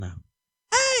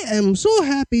am so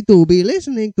happy to be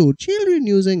listening to children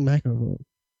using microphone.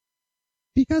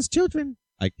 Because children,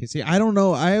 I can see. I don't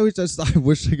know. I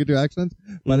wish I could do accents,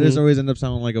 but I just always end up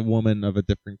sounding like a woman of a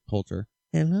different culture.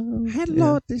 Hello.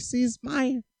 Hello, this is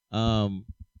my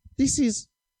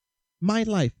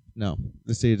life. No,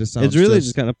 this just sounds. It's really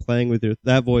just kind of playing with your.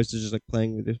 That voice is just like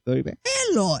playing with your throat.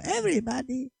 Hello,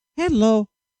 everybody. Hello,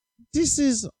 this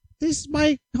is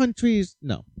my country's.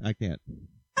 No, I can't.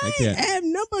 I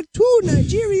am number 2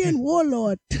 Nigerian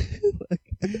warlord.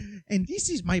 And this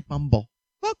is my Bumble.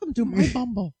 Welcome to my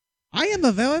Bumble. I am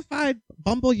a verified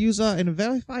Bumble user and a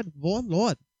verified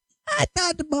warlord. I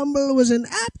thought Bumble was an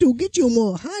app to get you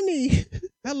more honey.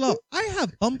 Hello, I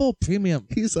have Bumble Premium.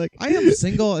 He's like, I am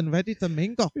single and ready to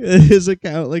mingle. His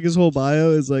account, like his whole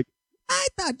bio is like, I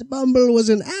thought Bumble was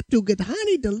an app to get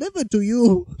honey delivered to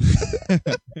you.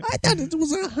 I thought it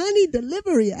was a honey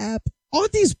delivery app. All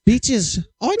these beaches,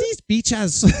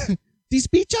 these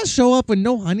beaches show up with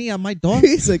no honey on my door.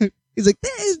 He's like,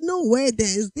 there is no way there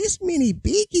is this many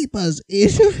beekeepers in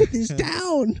this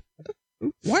town.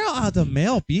 Where are the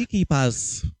male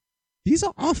beekeepers? These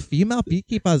are all female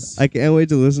beekeepers. I can't wait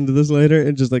to listen to this later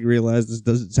and just like realize this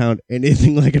doesn't sound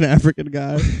anything like an African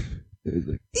guy.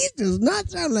 This does not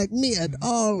sound like me at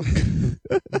all.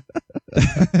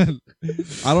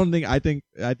 I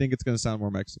think it's gonna sound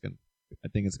more Mexican.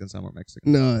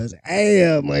 No, it's,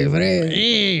 hey, my friend.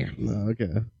 Hey, No, okay.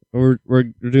 We're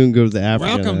doing good with the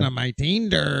African. welcome to my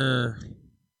Tinder.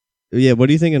 Yeah, what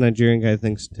do you think a Nigerian guy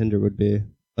thinks Tinder would be?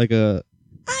 Like a...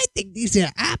 I think this is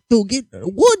an app to get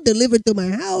wood delivered to my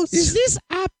house. Is this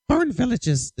app burn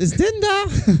villages? Is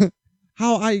Tinder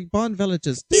how I burn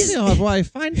villages? This is how I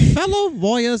find fellow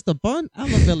warriors to burn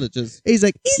other villages. He's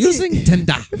like, Using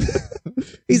Tinder.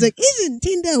 He's like, isn't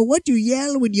Tinder what you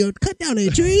yell when you cut down a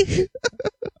tree?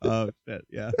 Oh, shit,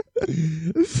 yeah.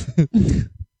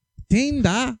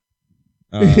 Tinder.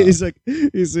 He's like,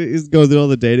 he's going through all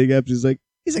the dating apps. He's like,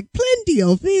 plenty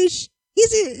of fish. He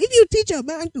said, if you teach a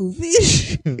man to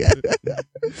fish,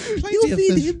 you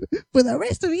feed him for the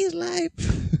rest of his life.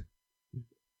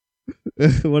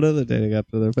 what other dating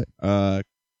apps are there?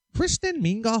 Kristen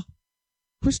Mingo.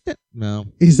 No.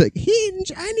 He's like,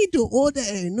 Hinge, I need to order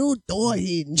a new door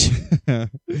hinge.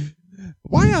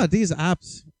 Why are these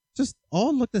apps just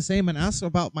all look the same and ask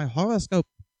about my horoscope?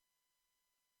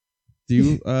 Have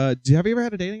you ever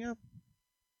had a dating app?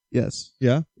 yes.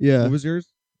 Yeah. Yeah. What was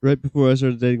yours? Right before I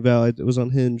started dating Val, I was on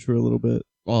Hinge for a little bit.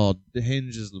 Oh, the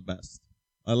Hinge is the best.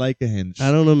 I like a Hinge.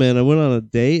 I don't know, man. I went on a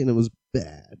date and it was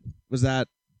bad. Was that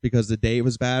because the date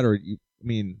was bad, or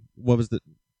what was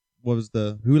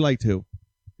the who liked who?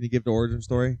 Can you give the origin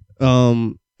story?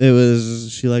 It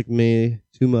was she liked me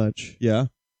too much. Yeah.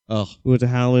 Oh. We went to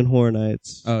Halloween Horror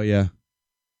Nights. Oh yeah.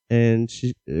 And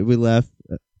we left.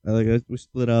 We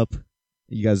split up.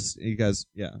 You guys,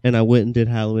 yeah. And I went and did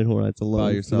Halloween Horror Nights By alone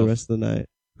for yourself. the rest of the night.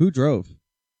 Who drove?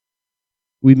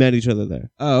 We met each other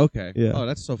there. Oh, okay. Yeah. Oh,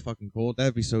 that's so fucking cool.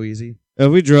 That'd be so easy.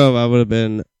 If we drove, it would have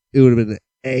been an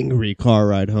angry car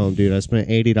ride home, dude. I spent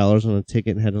 $80 on a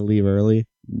ticket and had to leave early.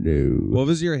 No. What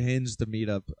was your Hinge to meet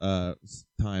up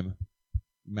time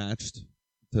matched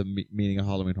to meeting a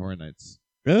Halloween Horror Nights?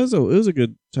 It was a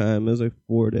good time. It was like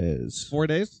 4 days. 4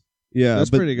 days? Yeah, That's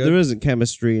but pretty good. There isn't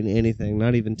chemistry in anything,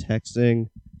 not even texting.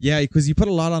 Yeah, because you put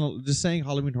a lot on just saying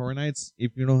Halloween Horror Nights.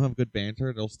 If you don't have good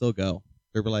banter, they'll still go.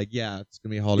 They'll be like, yeah, it's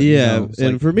gonna be Halloween. Yeah, It's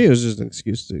and like, for me, it was just an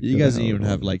excuse to. you go guys to didn't even Halloween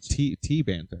have Horror like Nights. tea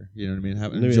banter. You know what I mean? There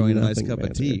was Enjoying a nice nothing cup of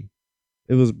banter. tea.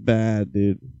 It was bad,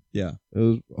 dude. Yeah, It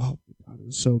was. Oh my god, it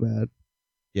was so bad.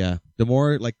 yeah. The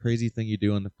more like crazy thing you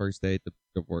do on the first date,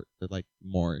 the like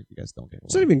more you guys don't get along.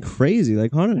 It's not even crazy.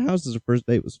 Like haunted houses, the first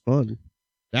date was fun.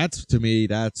 That's to me.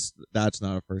 That's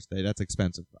not a first date. That's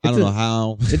expensive. I don't know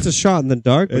how. It's a shot in the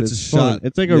dark, but It's it's, a fun. shot,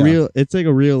 It's like a yeah. real. It's like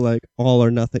a real like all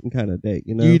or nothing kind of date.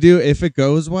 You know. You do if it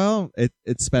goes well.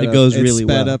 It's sped. It up. goes It's really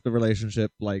sped well. up the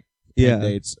relationship like 10 Yeah.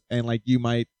 dates, and like you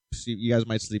guys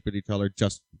might sleep with each other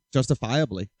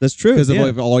justifiably That's true. because yeah.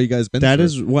 of all you guys been. That through,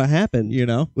 is what happened. you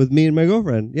know. With me and my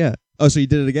girlfriend. Yeah. Oh, so you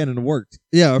did it again and it worked.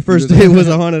 Yeah. Our first did- date was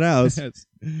a haunted house, Yes.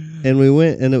 and we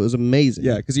went, and it was amazing.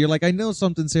 Yeah, because you're like, I know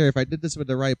something's here. If I did this with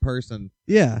the right person,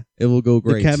 Yeah. it will go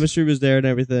great. The chemistry was there and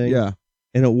everything. Yeah,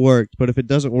 And it worked. But if it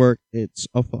doesn't work, it's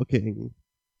a fucking.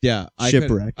 yeah.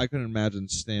 Shipwreck. I couldn't imagine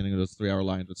standing in those 3-hour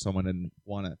lines with someone and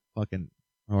want to fucking.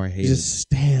 Oh, I hate Just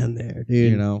stand there, dude. it.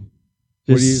 You know.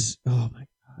 Just, oh my god.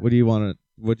 What do you want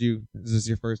to? Is this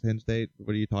your first Hinge date?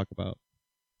 What do you talk about?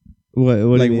 What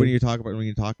do Like, you mean? what do you talk about when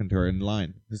you're talking to her in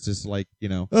line? It's just like, you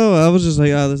know. Oh, I was just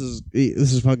like, oh, this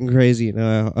is fucking crazy. You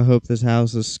know, I hope this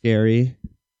house is scary.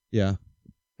 Yeah.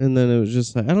 And then it was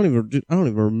just like I don't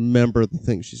even remember the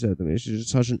things she said to me. She's just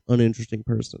such an uninteresting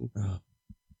person.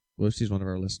 What if she's one of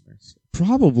our listeners?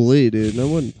 Probably, dude. I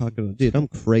wouldn't fucking. Dude, I'm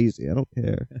crazy. I don't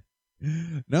care.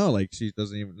 No, like she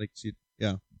doesn't even like she.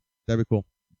 Yeah, that'd be cool.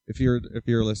 If you're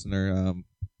a listener,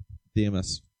 DM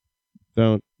us.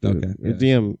 Don't. Okay. Yeah.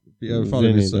 DM. Yeah, it'd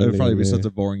probably be such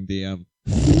a boring DM.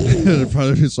 It'd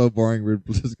probably be so boring. We'd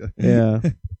just Yeah.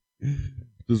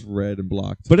 just read and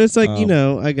blocked. But it's like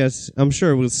I guess I'm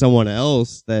sure with someone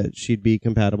else that she'd be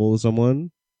compatible with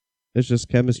someone. It's just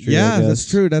chemistry. Yeah, that's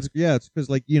true. It's because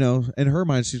like in her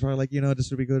mind, she's probably like this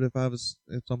would be good if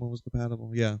someone was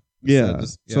compatible. Yeah. Yeah.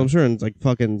 So I'm sure in like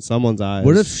fucking someone's eyes.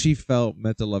 What if she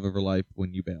met the love of her life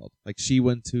when you bailed? Like she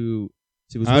went to.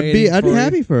 I'd be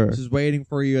happy for her. She was waiting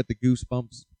for you at the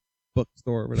Goosebumps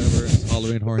bookstore or whatever. It's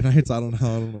Halloween Horror Nights. I don't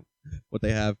know what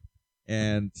they have.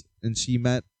 And she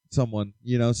met someone.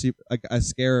 She a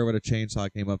scarer with a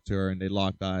chainsaw came up to her and they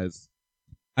locked eyes.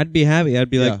 I'd be happy. I'd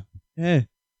be like, hey,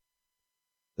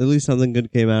 at least something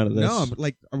good came out of this. No,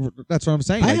 that's what I'm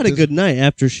saying. I had a good night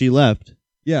after she left.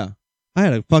 Yeah. I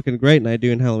had a fucking great night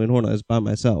doing Halloween Horror Nights by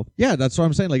myself. Yeah, that's what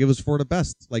I'm saying. Like it was for the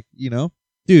best. Like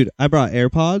dude, I brought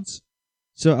AirPods.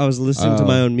 So I was listening to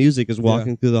my own music as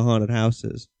walking through the haunted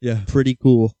houses. Yeah. Pretty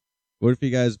cool. What if you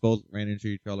guys both ran into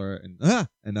each other and that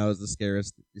was the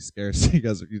scariest you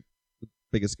guys, the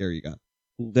biggest scare you got?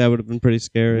 That would have been pretty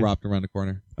scary. Wrapped around the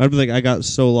corner. I'd be like, I got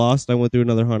so lost, I went through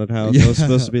another haunted house. I was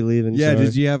supposed to be leaving. Yeah, sorry.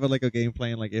 Did you have a game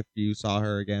plan, like if you saw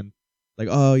her again? Like,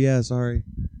 oh yeah, sorry.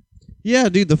 Yeah,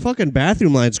 dude, the fucking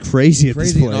bathroom line's crazy at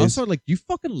this place. And also, like, you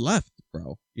fucking left,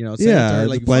 bro. Yeah,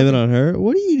 like blame it on her.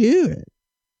 What are you doing?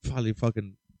 Probably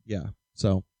fucking, yeah.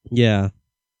 So. Yeah.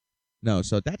 No,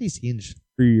 so Daddy's Hinge.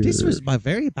 This was my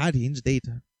very bad Hinge date.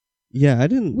 Yeah, I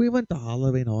didn't. We went to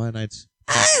Halloween Horror Nights.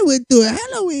 I went to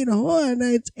Halloween Horror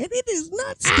Nights, and it is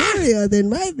not scarier than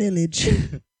my village.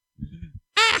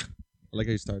 I like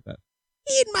how you start that.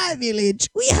 In my village,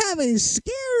 we have a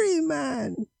scary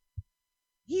man.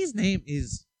 His name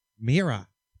is Mira.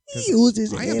 He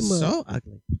uses I hammer. am so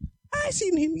ugly. I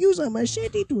seen him use a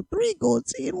machete to 3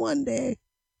 goats in one day.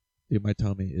 Dude, my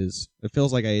tummy is. It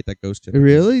feels like I ate that ghost chip.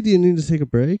 Really? Do you need to take a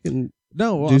break and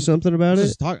do something about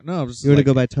it? You want to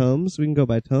go by Tums? We can go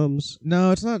by Tums.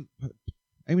 No, it's not.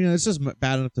 I mean, it's just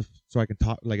bad enough so I can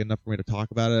talk, like enough for me to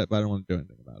talk about it, but I don't want to do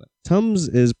anything about it. Tums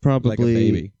is probably like a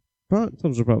baby.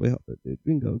 Tums will probably help it, dude.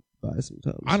 We can go buy some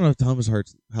Tums. I don't know if Tums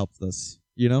helps this.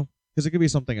 Because it could be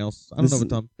something else. I don't know what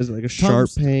Tums is. It like a sharp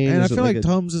pain, and I feel like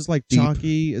Tums is like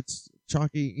chalky. It's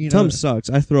chalky. Tums sucks.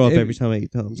 I throw up every time I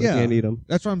eat Tums. Yeah, I can't eat them.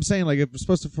 That's what I'm saying. Like, if it's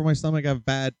supposed to for my stomach, I have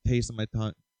bad taste in my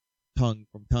tongue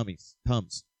from Tums.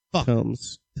 Fuck.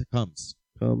 Tums. Comes.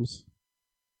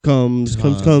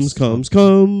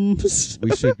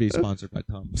 We should be sponsored by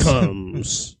Tums.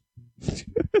 Comes.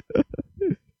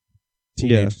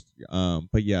 Teenage,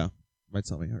 but yeah, my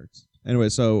tummy hurts. Anyway,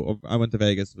 so I went to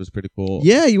Vegas. It was pretty cool.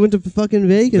 Yeah, you went to fucking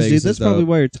Vegas, dude. That's probably dope.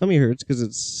 why your tummy hurts, because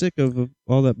it's sick of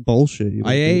all that bullshit.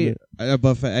 I ate a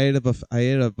buffet. I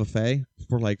ate a buffet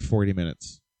for like 40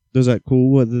 minutes. Was that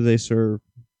cool? What did they serve?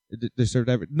 They served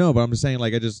no, but I'm just saying,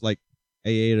 like, I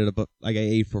ate at I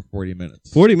ate for 40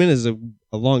 minutes. 40 minutes is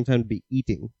a long time to be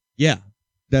eating. Yeah,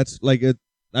 that's like it.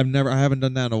 I haven't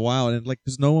done that in a while, and like,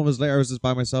 because no one was there. I was just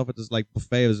by myself at this like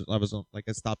buffet.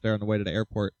 I stopped there on the way to the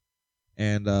airport,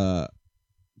 and I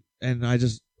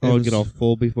just get all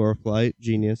full before a flight.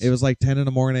 Genius. It was like 10 in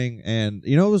the morning, and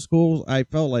it was cool. I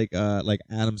felt like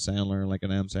Adam Sandler, like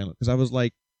an Adam Sandler, because I was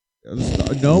like,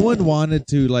 no one wanted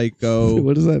to like go.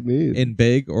 What does that mean? In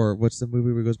Big, or what's the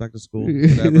movie where he goes back to school?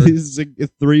 Whatever. It's like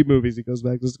 3 movies. He goes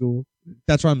back to school.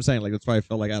 That's what I'm saying. Like, that's why I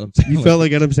felt like Adam Sandler. You felt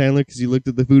like Adam Sandler because you looked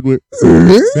at the food and went,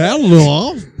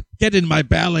 "Hello, get in my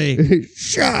belly."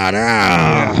 Shut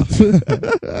up.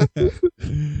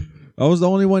 I was the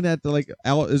only one that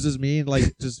is just me and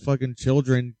like just fucking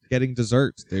children getting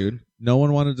desserts, dude. No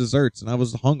one wanted desserts, and I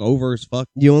was hungover as fuck.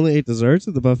 You only ate desserts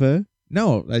at the buffet?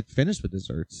 No, I finished with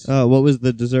desserts. What was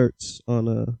the desserts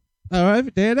on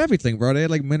they had everything, bro. They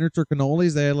had like miniature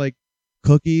cannolis. They had like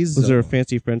cookies. Was there a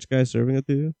fancy French guy serving it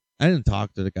to you? I didn't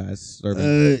talk to the guys serving.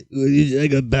 Would you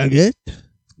like a baguette?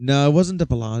 No, it wasn't the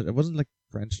Bellagio. It wasn't like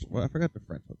French. Well, I forgot the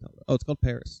French hotel. Oh, it's called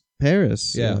Paris.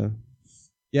 Paris. Yeah.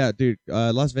 Yeah, dude.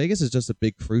 Las Vegas is just a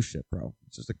big cruise ship, bro.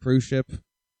 It's just a cruise ship.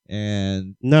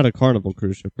 And not a Carnival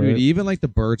cruise ship, right? Dude, even like the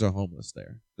birds are homeless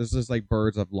there. There's just like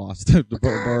birds have lost. The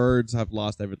birds have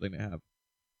lost everything they have.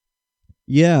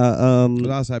 Yeah.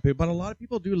 But a lot of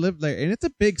people do live there, and it's a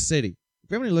big city.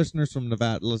 we have any listeners from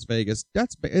Nevada, Las Vegas,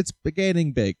 it's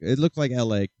getting big. It looks like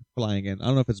LA flying in. I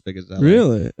don't know if it's big as LA.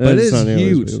 Really? But It's it's not nearly as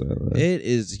huge. big as LA. It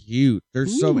is huge.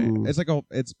 There's so many. Ooh.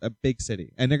 It's a big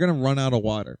city, and they're gonna run out of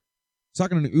water.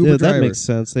 Talking to an Uber Yeah, that driver. makes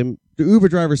sense. The Uber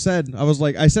driver said,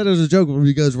 I said it as a joke, when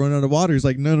you guys run out of water. He's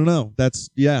like, no. That's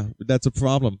a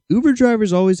problem. Uber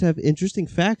drivers always have interesting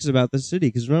facts about the city,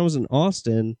 because when I was in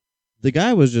Austin, the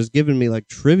guy was just giving me like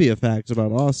trivia facts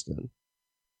about Austin.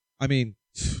 I mean,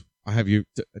 is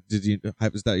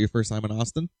that your first time in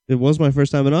Austin? It was my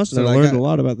first time in Austin. So and I that learned guy- a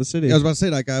lot about the city. I was about to say,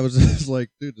 that guy was just like,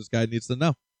 dude, this guy needs to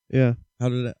know. Yeah. How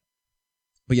did it?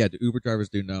 But yeah, the Uber drivers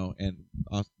do know, and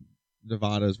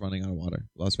Nevada is running out of water.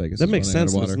 Las Vegas That is makes running out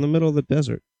sense. of It's water. in the middle of the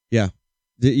desert.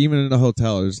 Even in the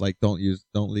hotel, it's like, don't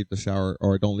leave the shower,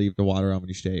 or don't leave the water on when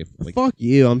you shave. Like, Fuck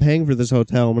you. I'm paying for this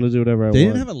hotel. I'm going to do whatever I they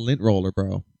want. didn't have a lint roller,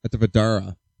 bro, at the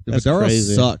Vidara. The That's Vidara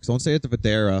crazy. sucks. Don't say it, the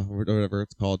Vidara, or whatever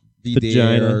it's called.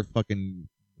 Vagina. Or fucking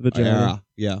Vagina.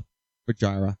 Yeah.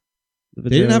 Vagina. The They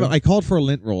didn't have it. vagina. I called for a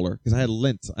lint roller because I had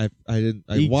lint. I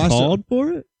You washed called it.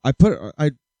 for it? I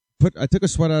took a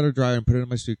sweat out of the dryer and put it in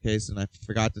my suitcase, and I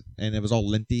forgot to, and it was all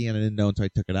linty, and I didn't know until I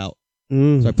took it out.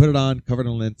 So I put it on, covered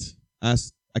in lint. I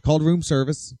called room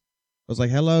service. I was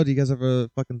like, "Hello, do you guys have a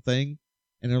fucking thing?"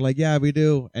 And they're like, "Yeah, we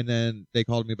do." And then they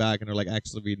called me back, and they're like,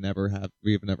 "Actually, we've never had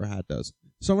those."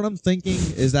 So what I'm thinking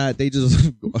is that they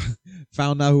just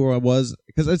found out who I was,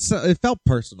 because it felt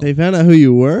personal. They found out who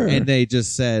you were. And they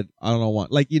just said, "I don't know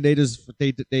what." Like they just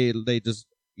because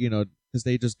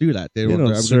they just do that. They don't I'm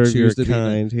gonna serve your choose to be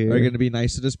kind here. are going to be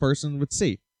nice to this person with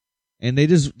C, and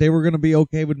they were going to be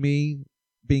okay with me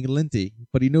being linty.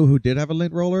 But he knew who did have a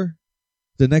lint roller,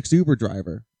 the next Uber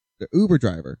driver, the Uber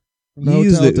driver. From You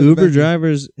use hotel the to Uber venue.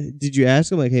 drivers. Did you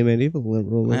ask him, like, hey, man, do you have a lint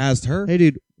roller? I asked her. Hey,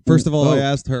 dude. First of all, I Oh.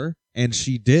 asked her, and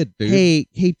she did, dude. Hey,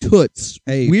 Toots.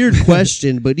 Hey. Weird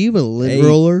question, but do you have a lint Hey.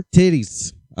 roller?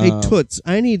 Titties. Hey, Toots,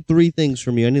 I need 3 things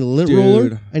from you. I need a lint Dude.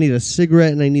 roller, I need a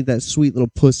cigarette, and I need that sweet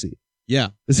little pussy.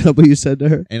 Yeah, Is that what you said to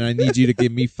her? and I need you to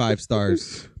give me 5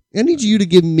 stars. I need you to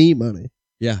give me money.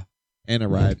 Yeah, and a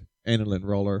ride, and a lint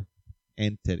roller,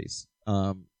 and titties.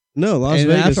 No, Las And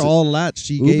Vegas. after all that,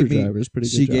 she Uber gave me driver's pretty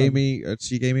good she job. gave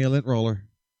me a lint roller,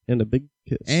 And a big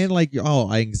kiss. and like,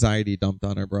 I anxiety dumped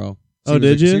on her, bro. Oh,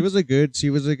 did you? She was a good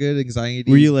anxiety.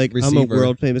 Were you like, receiver. I'm a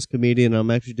world famous comedian, I'm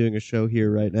actually doing a show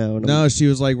here right now? And No, she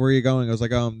was like, "Where are you going?" I was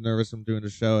like, "Oh, I'm nervous. I'm doing a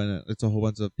show, and it's a whole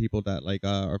bunch of people that like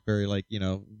are very like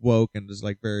woke and just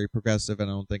like very progressive, and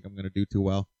I don't think I'm gonna do too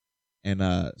well." And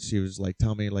she was like,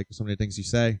 "Tell me like some of the things you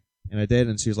say," and I did,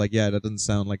 and she was like, "Yeah, that doesn't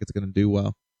sound like it's gonna do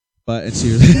well," and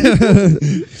she was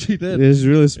she did. It was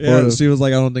really Yeah, supportive. she was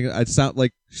like, "I don't think I'd sound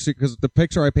like," because the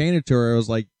picture I painted to her, it was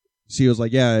like, she was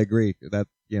like, "Yeah, I agree that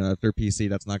if they're PC,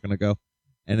 that's not gonna go."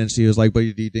 And then she was like, "But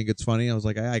do you think it's funny?" I was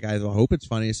like, "I hope it's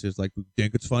funny." She was like, "Do you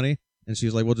think it's funny?" And she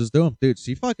was like, "Well, just do them, dude."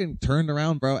 She fucking turned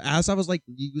around, bro. As I was like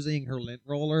using her lint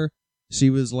roller, she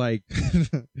was like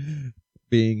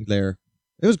being there.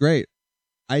 It was great.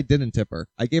 I didn't tip her.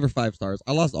 I gave her 5 stars.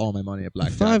 I lost all my money at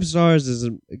blackjack. 5 stars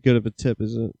isn't good of a tip,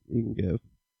 is it? You can give.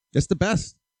 It's the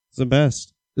best. It's the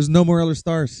best. There's no more other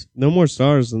stars. No more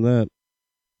stars than that.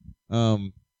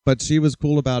 But she was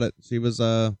cool about it. She was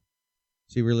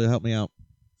she really helped me out.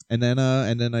 And then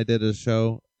I did a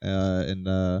show in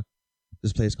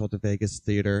this place called the Vegas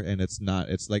Theater, and it's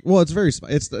like, well, it's very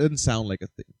it doesn't sound like a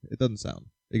thing. It doesn't sound.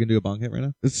 You can do a bong hit right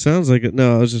now? It sounds like it.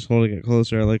 No, I was just holding it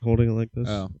closer. I like holding it like this.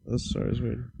 Oh. This sorry, is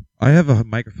weird. I have a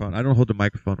microphone. I don't hold the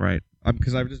microphone right.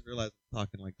 Because I've just realized I'm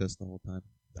talking like this the whole time.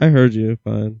 I heard you.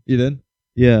 Fine. You did?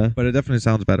 Yeah. But it definitely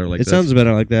sounds better like It this. sounds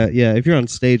better like that. Yeah. If you're on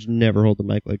stage, never hold the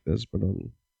mic like this. But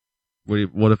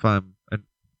What if I'm...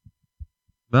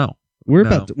 No. we're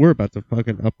No. about to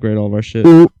fucking upgrade all of our shit.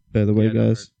 By the way, Yeah, no guys,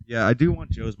 worries. Yeah, I do want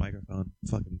Joe's microphone.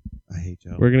 Fucking, I hate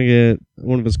Joe. we're gonna get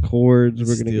one of his cords.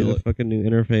 We're gonna Steal get a it. fucking new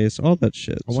interface. All that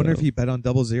shit. I wonder so. if he bet on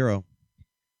 00.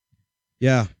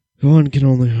 Yeah. One can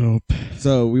only hope.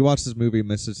 So we watched this movie,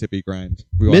 Mississippi Grind.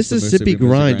 We watched the Mississippi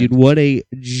Grind, dude. What a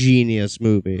genius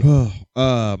movie. Oh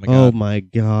my god. Oh my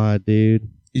god, dude.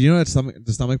 You know that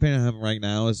the stomach pain I have right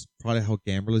now is probably how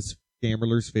gamblers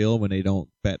feel when they don't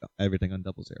bet everything on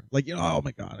 00. Like, oh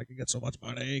my god, I can get so much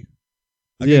money.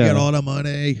 I can get all the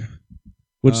money.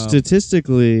 Which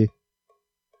statistically,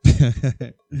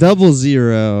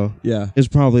 00 yeah. is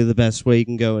probably the best way you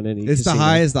can go in any It's casino. the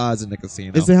highest odds in the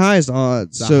casino. It's the highest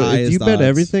odds. The So if highest you bet odds.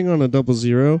 everything on a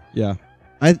 00, yeah.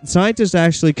 scientists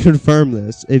actually confirm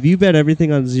this. If you bet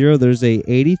everything on 0, there's a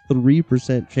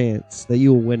 83% chance that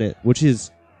you will win it, which is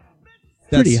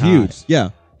That's pretty huge. high. Yeah.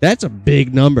 That's a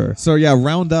big number. So yeah,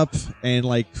 round up and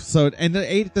like so, and the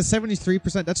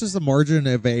 73%. That's just the margin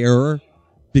of error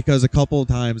because a couple of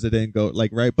times it didn't go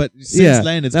right. But since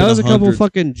then, it's that been was a couple 100.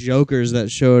 fucking jokers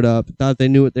that showed up, thought they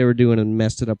knew what they were doing, and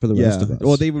messed it up for the rest of us.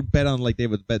 Well, they would bet on they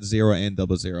would bet 0 and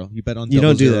 00. You bet on You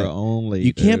don't do 00 that. only.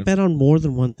 You dude. can't bet on more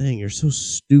than one thing. You're so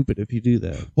stupid if you do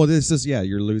that. Well, this is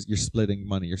you're splitting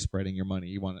money. You're spreading your money.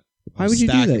 You want it. Why would you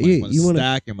do that? You want to wanna-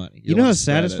 stack your money. You know how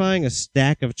satisfying a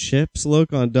stack of chips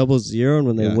look on 00, and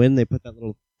when they Yeah. win, they put that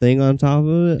little thing on top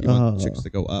of it? You want chips to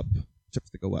go up. Chips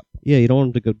to go up. Yeah, you don't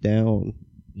want them to go down.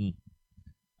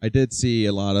 I did see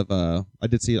a lot of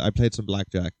I played some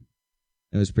blackjack.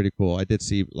 It was pretty cool. I did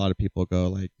see a lot of people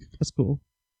go That's cool.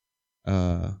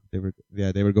 they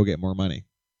would go get more money.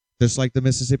 Just like the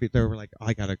Mississippi, they were like,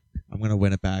 I'm gonna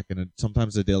win it back. And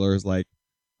sometimes the dealer is like,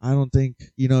 I don't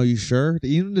think, you sure?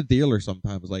 Even the dealer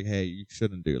sometimes is like, hey, you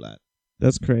shouldn't do that.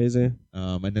 That's crazy.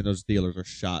 And then those dealers are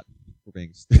shot for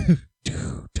being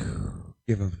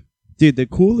give them. Dude, the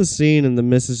coolest scene in the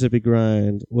Mississippi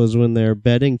Grind was when they're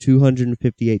betting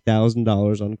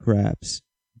 $258,000 on craps.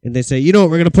 And they say, you know what,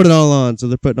 we're going to put it all on. So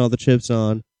they're putting all the chips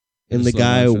on. And the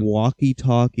guy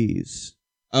walkie-talkies.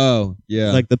 Oh,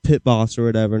 yeah. Like the pit boss or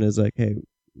whatever, and is like, hey,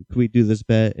 can we do this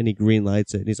bet? And he green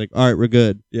lights it. And he's like, all right, we're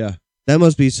good. Yeah. That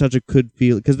must be such a good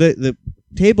feeling. Because the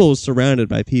table was surrounded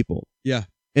by people. Yeah.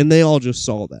 And they all just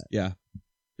saw that. Yeah.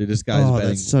 Dude, this guy's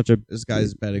betting. This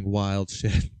guy's betting wild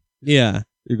shit. Yeah.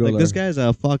 You go like, there. this guy's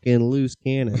a fucking loose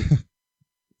cannon.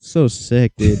 So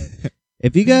sick, dude.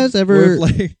 If you guys ever...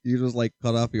 you just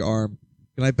cut off your arm.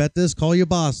 Can I bet this? Call your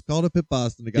boss. Call the pit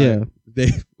boss. And the guy,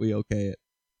 we okay it.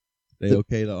 They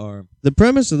okay the arm. The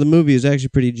premise of the movie is actually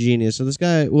pretty genius. So this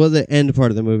guy, the end part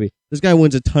of the movie, this guy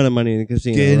wins a ton of money in the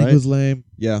casino, right? Was lame.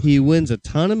 Yeah. He wins a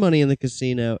ton of money in the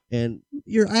casino, and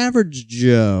your average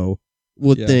Joe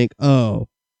would think, oh,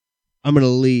 I'm going to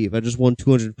leave. I just won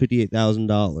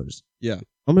 $258,000. Yeah.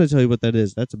 I'm going to tell you what that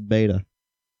is. That's a beta.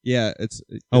 Yeah, it's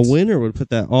a winner would put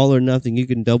that all or nothing. You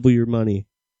can double your money.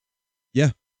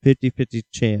 Yeah. 50-50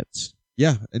 chance.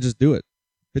 Yeah, and just do it.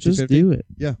 50-50. Just do it.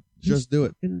 Yeah, just do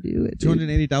it. Do it.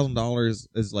 $280,000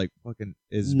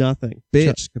 is nothing.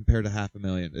 Bitch compared to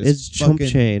 $500,000. It's chump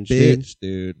change, bitch,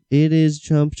 dude. It is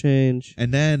chump change.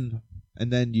 And then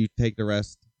you take the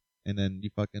rest, and then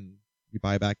you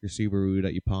buy back your Subaru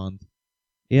that you pawned.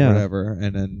 Yeah. Whatever,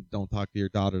 and then don't talk to your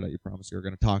daughter that you promised you were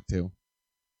going to talk to.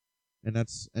 And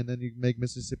then you make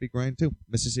Mississippi Grind too.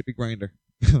 Mississippi Grinder.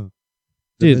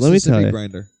 Dude, let me tell you.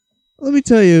 Grinder. Let me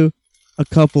tell you a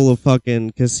couple of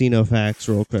fucking casino facts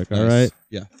real quick, all right?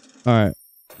 Yeah. All right.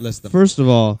 List them. First of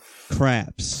all,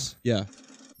 craps. Yeah.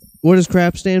 What does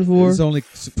crap stand for? It's only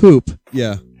poop.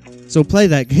 Yeah. So play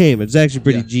that game. It's actually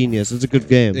pretty genius. It's a good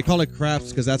game. They call it craps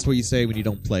because that's what you say when you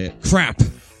don't play it. Crap.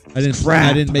 I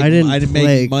didn't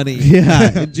make money.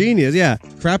 Yeah, genius. Yeah,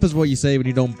 crap is what you say when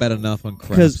you don't bet enough on craps.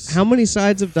 Because how many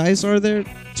sides of dice are there?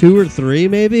 2 or 3,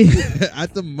 maybe.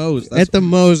 At the most. At the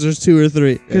most, there's 2 or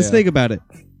 3. Because think about it.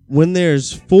 When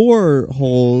there's 4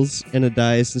 holes in a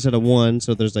dice instead of 1,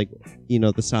 so there's the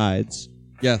sides.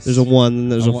 Yes. There's a 1, then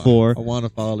there's a 4. I want to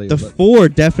follow you. The 4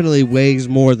 definitely weighs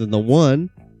more than the 1,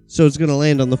 so it's going to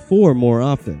land on the 4 more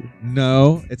often.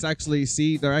 No, it's actually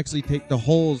they're actually take the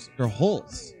holes. They're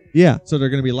holes. Yeah. So they're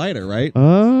going to be lighter, right?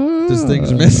 Oh. This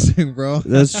thing's missing, bro.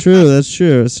 That's true. That's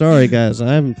true. Sorry, guys.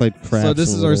 I haven't played craps. So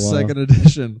this in is a our while. second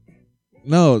edition.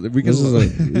 No, we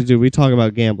can. Dude, we talk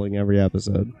about gambling every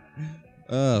episode.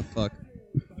 Oh, fuck.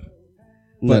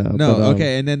 But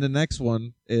okay. And then the next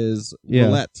one is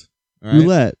roulette. All right?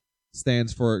 Roulette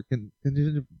stands for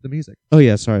continue the music. Oh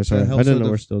yeah, sorry. I didn't know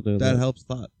we're still doing that. That helps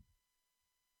thought.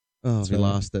 Oh, we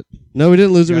lost it. No, we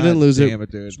didn't lose it. We didn't lose damn it,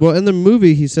 dude. Well, in the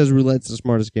movie, he says roulette's the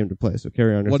smartest game to play. So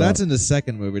carry on. Well, that's in the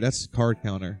second movie. That's Card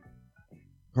Counter.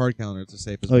 Card Counter is the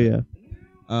safest. Oh yeah.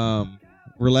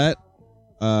 Roulette.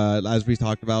 As we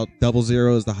talked about,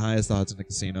 00 is the highest odds in the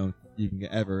casino you can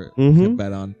ever can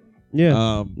bet on. Yeah.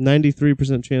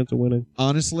 93% chance of winning.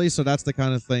 Honestly, so that's the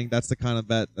kind of thing. That's the kind of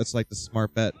bet. That's like the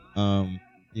smart bet.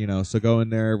 So go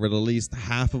in there with at least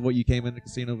half of what you came in the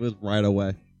casino with right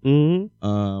away.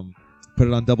 Mm-hmm. Put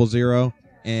it on 00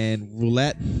 and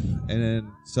roulette, and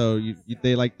then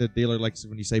the dealer likes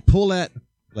when you say poulette,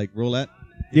 like roulette.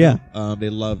 Yeah. They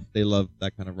love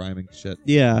that kind of rhyming shit.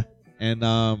 Yeah. And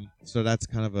so that's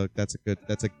kind of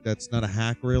that's not a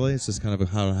hack really. It's just kind of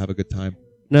how to have a good time.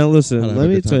 Now listen,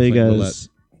 let me tell you guys. Roulette.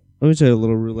 Let me tell you a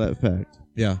little roulette fact.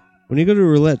 Yeah. When you go to a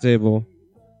roulette table,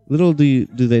 little do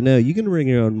they know you can bring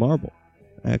your own marble.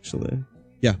 Actually.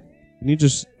 Yeah. And you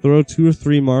just throw 2 or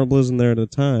 3 marbles in there at a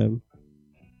time.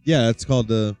 Yeah, it's called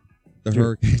the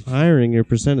hurricane. Hiring your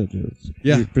percentages.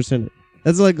 Yeah. Your percentage.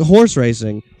 That's like horse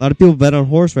racing. A lot of people bet on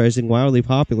horse racing, wildly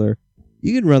popular.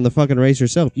 You can run the fucking race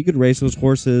yourself. You could race those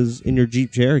horses in your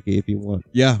Jeep Cherokee if you want.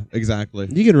 Yeah, exactly.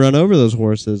 You can run over those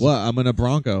horses. Well, I'm in a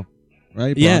Bronco,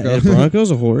 right? Yeah,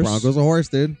 Bronco's a horse. Bronco's a horse,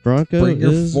 dude. Bronco Bring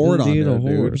your is Ford on indeed there, a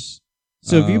dude. horse.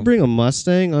 So if you bring a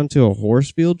Mustang onto a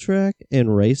horse field track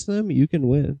and race them, you can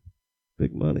win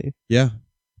big money. Yeah.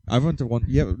 I went to one.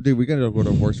 Yeah, dude, we gotta go to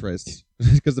a horse race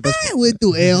because the best. I went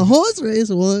to a horse race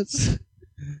once.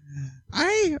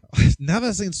 I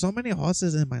never seen so many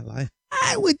horses in my life.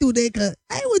 I went to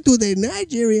the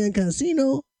Nigerian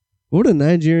casino. What would a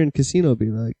Nigerian casino be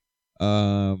like?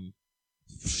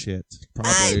 Shit,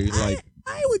 probably like.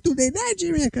 I went to the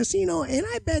Nigerian casino and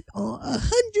I bet on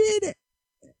 100.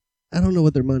 I don't know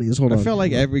what their money is. Hold on. I feel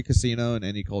like every casino in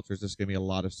any culture is just gonna be a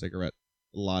lot of cigarette.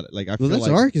 A lot. Like I feel that's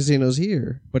like our casinos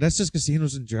here. But that's just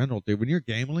casinos in general, dude. When you're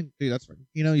gambling, dude, that's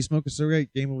you smoke a cigarette,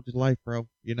 gamble with your life, bro.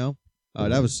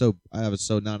 That was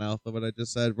so non-alpha what I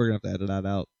just said. We're gonna have to edit that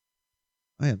out.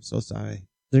 I am so sorry.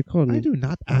 They're called. I do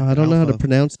not. I don't know how to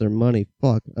pronounce their money.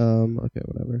 Fuck. Okay,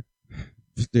 whatever.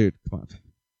 Dude, come on.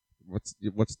 What's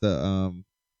the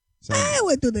sound? I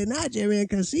went to the Nigerian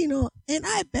casino and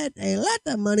I bet a lot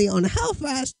of money on how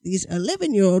fast this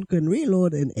 11-year-old can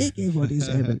reload an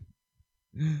AK-47.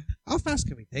 How fast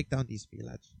can we take down these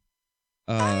village?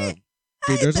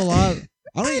 Dude, there's a lot.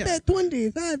 I bet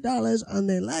 $25 on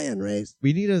the lion race. Do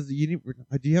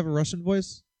you have a Russian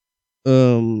voice?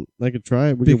 I could try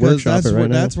it. We could Because workshop it right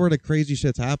now. that's where the crazy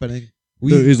shit's happening.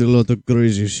 There is a lot of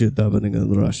crazy shit happening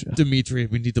in Russia. Dmitry,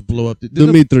 we need to blow up.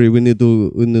 Dmitry, we need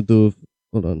to.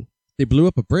 Hold on. They blew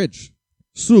up a bridge.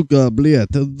 Suka,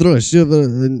 блядь, Russia,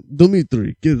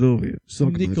 Dmitry, get over here.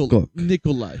 Suck my cock.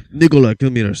 Nikolai,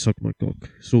 come here, suck my cock.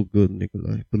 So good,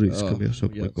 Nikolai. Please, come here,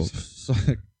 suck my cock.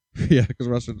 Yeah, because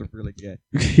Russians are really gay.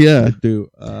 Yeah. Do.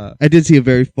 I did see a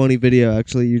very funny video,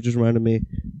 actually. You just reminded me.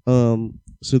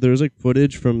 So there's like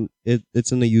footage from it.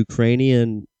 It's in the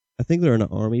Ukrainian. I think they're in an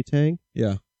army tank.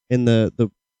 Yeah. And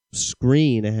the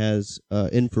screen has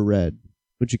infrared,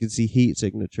 which you can see heat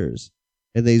signatures.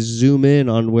 And they zoom in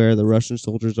on where the Russian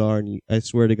soldiers are, and I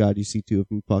swear to God, you see two of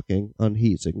them fucking on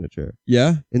heat signature.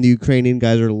 Yeah? And the Ukrainian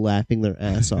guys are laughing their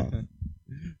ass off.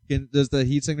 Does the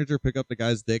heat signature pick up the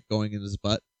guy's dick going in his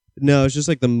butt? No, it's just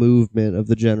like the movement of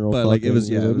the general. But fucking, like it was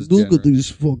look at these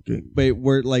fucking. Wait,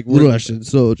 where Russian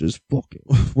soldiers fucking.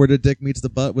 Where the dick meets the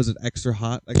butt, was it extra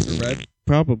hot, extra red?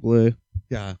 Probably.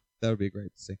 Yeah, that would be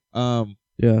great to see.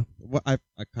 Yeah. What I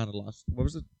kind of lost. What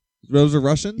was it? Those are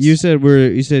Russians? You said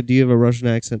do you have a Russian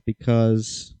accent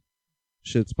because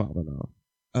shit's popping off?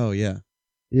 Oh yeah.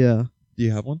 Yeah. Do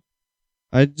you have one?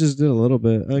 I just did a little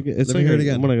bit. It's Let me hear it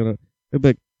again. It'd be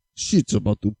like, shit's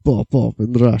about to pop off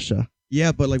in Russia.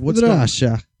 Yeah, but like what's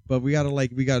Russia? But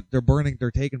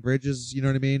they're taking bridges. You know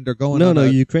what I mean? They're going. No,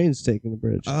 Ukraine's taking the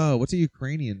bridge. Oh, what's a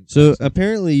Ukrainian? So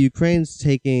apparently Ukraine's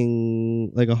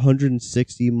taking like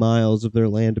 160 miles of their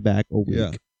land back a week.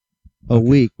 Yeah. A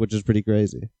week, which is pretty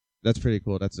crazy. That's pretty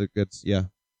cool. That's a good, yeah.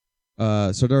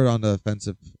 So they're on the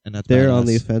offensive, and they're badass. On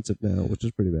the offensive now, which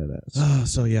is pretty badass.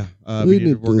 So yeah, we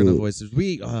need to work on the voices.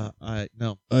 I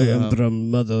am from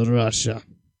Mother Russia.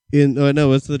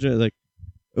 What's the like?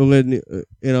 When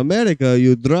in America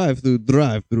you drive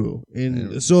through.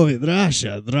 In Soviet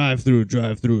Russia, drive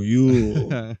through.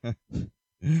 You.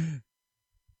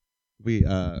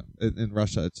 In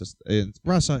Russia,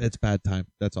 it's bad time.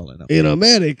 That's all I know. In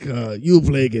America, you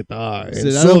play guitar.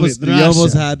 You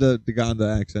almost had the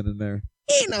Uganda accent in there.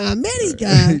 In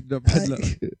America,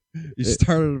 you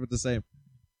started with the same.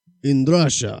 In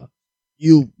Russia,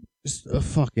 you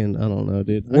fucking I don't know,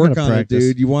 dude. Work on it,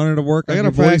 dude. You wanted to work on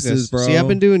your voices, bro. See, I've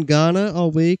been doing Ghana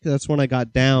all week. That's when I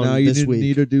got down. Now you this week.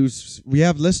 need to do. We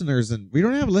have listeners, and we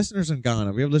don't have listeners in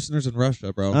Ghana. We have listeners in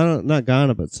Russia, bro. Not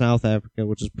Ghana, but South Africa,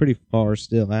 which is pretty far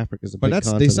still. Africa's a big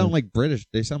continent. They sound like British.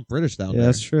 They sound British down there. Yeah,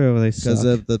 that's true. They because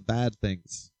of the bad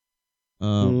things.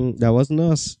 That wasn't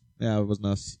us. Yeah, it wasn't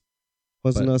us.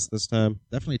 Wasn't us this time.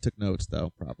 Definitely took notes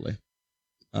though. Probably.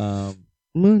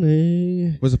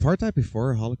 Money. Was apartheid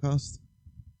before Holocaust?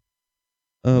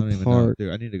 Apart. Dude,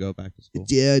 I need to go back to school.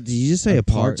 Yeah, did you just say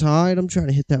apartheid? I'm trying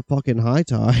to hit that fucking high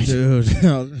tide. Dude.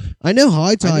 I know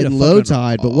high tide and low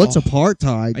tide, but what's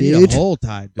apartheid, dude? I need a whole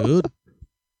tide, dude.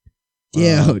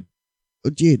 Yeah.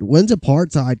 Dude, when's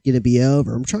apartheid gonna be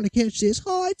over? I'm trying to catch this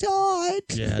high tide.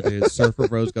 Yeah, dude. Surfer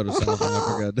bros go to South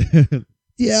Africa.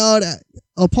 Yeah,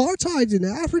 apartheid's in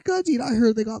Africa. Dude, I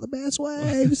heard they got the best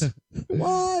waves.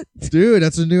 What? Dude,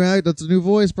 that's a new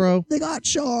voice, bro. They got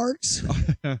sharks.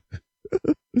 I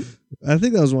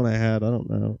think that was one I had. I don't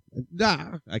know.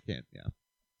 Nah, I can't. Yeah.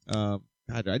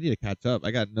 God, I need to catch up.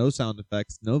 I got no sound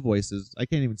effects, no voices. I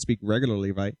can't even speak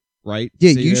regularly, right?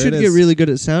 Yeah, See, you should get really good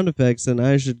at sound effects, and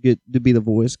I should get to be the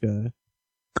voice guy.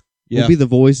 Yeah. We'll be the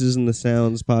voices and the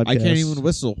sounds podcast. I can't even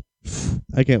whistle.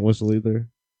 I can't whistle either.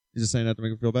 You just saying that to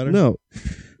make it feel better? No.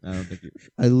 I don't think you.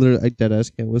 I dead ass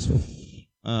can't whistle.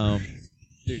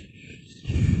 Dude,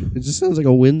 It just sounds like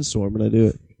a windstorm when I do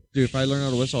it. dude, if I learn how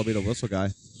to whistle, I'll be the whistle guy.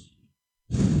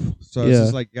 So Yeah. it's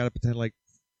just like you gotta pretend like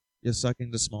you're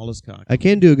sucking the smallest cock. I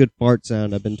can do a good fart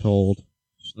sound, I've been told.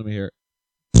 Let me hear it.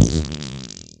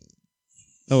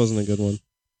 That wasn't a good one.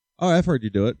 Oh, I've heard you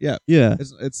do it. Yeah, Yeah.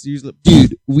 it's usually.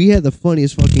 Dude, we had the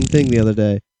funniest fucking thing the other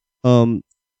day.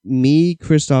 Me,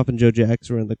 Christoph, and Joe Jax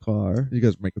were in the car. You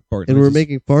guys make fart And noises. we were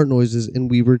making fart noises, and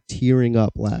we were tearing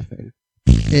up laughing.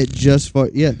 It just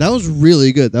fart. Yeah, that was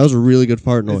really good. That was a really good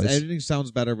fart noise. Editing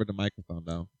sounds better with the microphone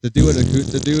though. To do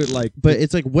it like, But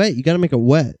it's like wet. You got to make it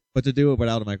wet. but to do it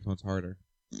without a microphone's harder.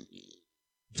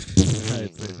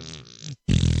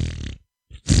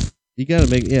 You got to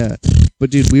make yeah. But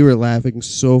dude, we were laughing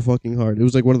so fucking hard. It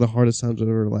was like one of the hardest times I've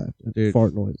ever laughed. At Dude.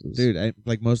 fart noises. Dude,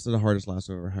 like most of the hardest laughs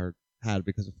I've ever had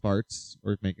because of farts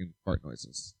or making fart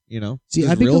noises. You know, See,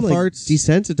 Just I become real like farts.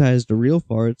 desensitized to real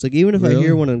farts. Like even if I Really?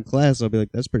 hear one in class, I'll be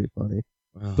like, "That's pretty funny."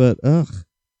 Ugh. But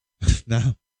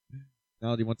now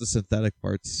do you want the synthetic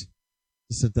parts?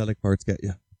 The synthetic parts get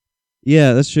you.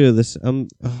 yeah, that's true. This I'm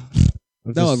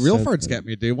No, just real sad. farts get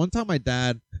me, dude. One time, my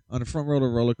dad on the front row of a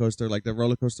roller coaster, like the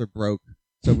roller coaster broke,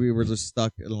 so we were just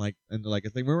stuck in like a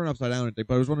thing. We weren't upside down or anything,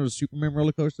 but it was one of those Superman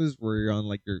roller coasters where you're on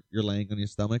like you're laying on your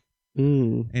stomach,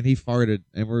 Mm. and he farted,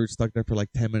 and we were stuck there for like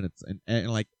 10 minutes, and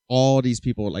like all these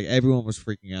people, like everyone was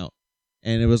freaking out,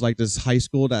 and it was like this high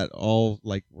school that all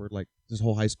like were like this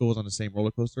whole high school was on the same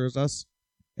roller coaster as us,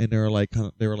 and they were like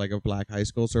a black high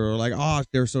school, so they were like, oh,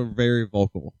 they're so very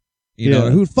vocal. You know,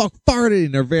 Yeah. who the fuck farted?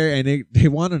 And they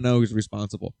want to know who's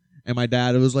responsible. And my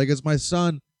dad, it was like, it's my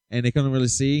son. And they couldn't really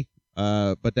see.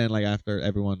 But then like after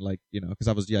everyone, like, you know, because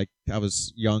I was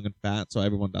young and fat, so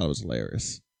everyone thought it was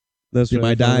hilarious. That's Dude,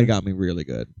 really my dad funny. got me really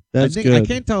good. That's I good.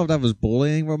 can't tell if that was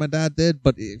bullying what my dad did,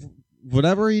 but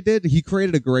whatever he did, he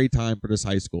created a great time for this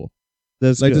high school.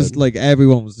 That's Like good. just like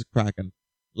everyone was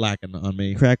lacking on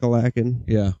me. Crack-a-lackin'.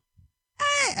 Yeah.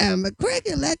 I am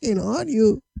crack-a-lacking on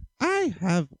you. I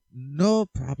have no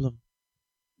problem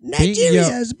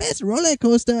Nigeria's best roller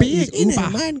coaster being is in a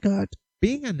Uber. minecart.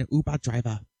 being an Uber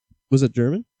driver. Was it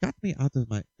German? Got me out of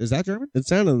my. Is that German? It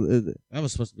sounded. That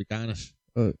was supposed to be Danish.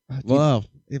 Well, Wow.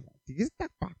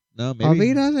 No, maybe.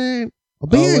 Being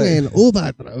wait. an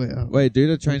Uber driver. Wait, do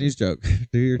the Chinese joke.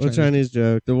 Do your what Chinese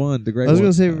joke? the great I was one.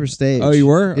 gonna save it for stage. Oh, you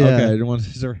were? Yeah. Okay, I didn't want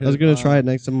to. I was gonna try it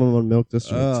next time I'm on Milk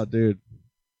District. Oh, dude,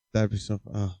 that'd be so.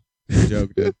 Oh, good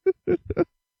joke, dude.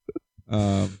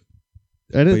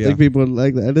 I didn't but yeah. think people would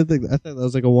like that. I thought that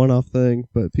was like a one-off thing,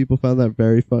 but people found that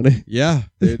very funny. Yeah,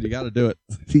 dude, you got to do it.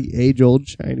 The age-old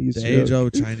Chinese The joke.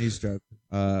 age-old Chinese joke.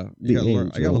 I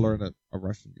gotta learn a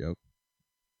Russian joke.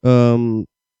 Um,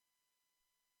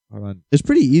 Hold on. it's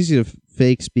pretty easy to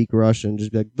fake speak Russian.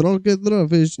 Just be like, "Droga,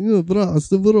 drofish, drosh,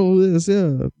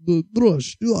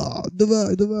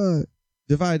 davai."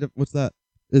 Divide. What's that?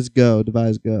 It's go.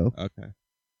 Devise go. Okay.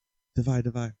 Divide.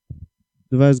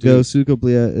 Devise Dude. go. Suko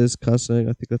blia is cussing.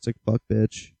 I think that's like fuck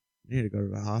bitch. You need to go to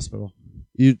the hospital.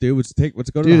 You, Dude, let's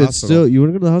go to dude, the it's hospital. still. You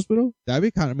want to go to the hospital? That'd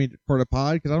be kind of, I mean, for the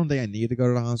pod, because I don't think I need to go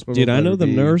to the hospital. Dude, I but know it'd the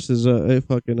be- nurse is a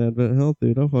fucking Advent Health,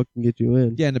 dude. I'll fucking get you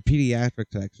in. Yeah, in the pediatric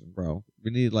section, bro.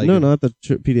 We need like no, not the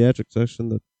pediatric section.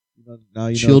 The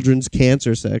no, children's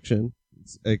cancer section.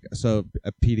 It's like, so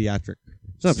a pediatric.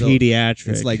 It's not So, pediatric.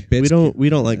 It's like bits. we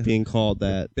don't like being called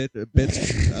that. Bits. It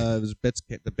was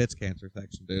the bits cancer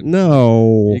section, dude.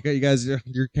 No. You guys,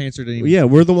 your cancer didn't even. Yeah,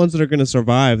 we're the ones that are going to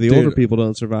survive. The Dude, older people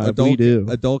don't survive. Adult, We do.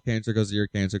 Adult cancer goes to your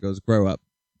cancer goes grow up.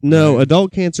 No, Right.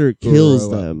 adult cancer kills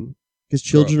Grow up. them because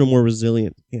children are more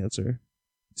resilient to cancer.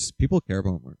 People care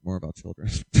more about children.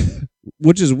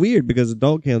 Which is weird because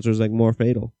adult cancer is like more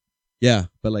fatal Yeah,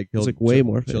 but like It's, like, way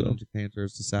more fatal. children's cancer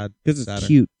is sad because it's sadder.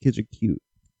 cute. Kids are cute,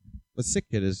 But sick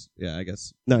kid is I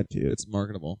guess not cute. it's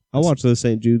marketable. I'll watch those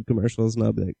St. Jude commercials and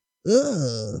I'll be like,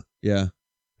 ugh. Yeah.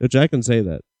 Which I can say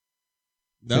that.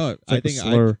 No, It's like I a think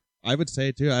slur. I would say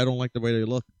it too. I don't like the way they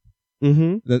look.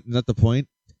 Mm-hmm. That's not the point.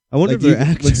 I wonder Like if they're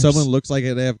actors. when someone looks like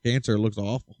they have cancer, it looks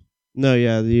awful. No,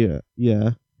 yeah.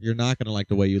 You're not gonna like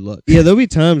the way you look. Yeah, there'll be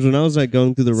times when I was like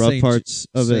going through the rough Saint- parts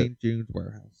of it. St. Jude's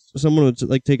warehouse. Someone would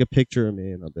like take a picture of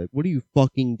me and I'll be like, what are you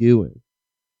fucking doing?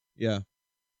 Yeah.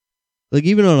 Like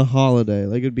even on a holiday,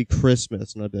 like it'd be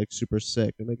Christmas and I'd be like super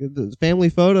sick. And like it's family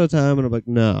photo time and I'm like,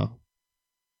 no.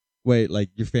 Wait, like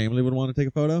your family would want to take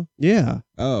a photo? Yeah.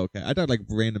 Oh, okay. I thought like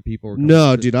random people were coming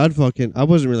No, to- dude, I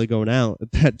wasn't really going out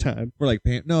at that time. For like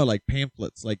like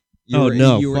pamphlets. Like Oh were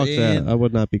no, you were fuck in, that. I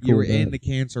would not be cool you were with that. in the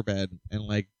cancer bed and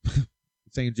like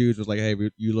St. Jude's was like, hey,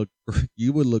 you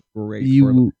would look great. You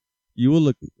would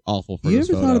look awful for you this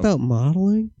ever photo. thought about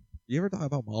modeling? You ever thought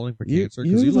about modeling for You- cancer?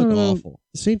 you Because you ever look thought about- awful.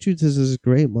 St. Jude's has this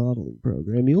great modeling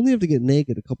program. You only have to get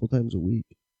naked a couple times a week.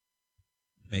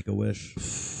 Make a wish.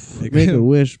 Make a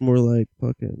wish, more like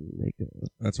fucking make a.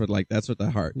 That's what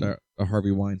the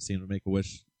Harvey Weinstein would Make a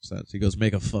Wish says. He goes,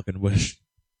 make a fucking wish.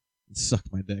 Suck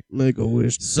my dick. Make a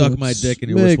wish. Suck toots. my dick and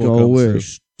your Make wish will a come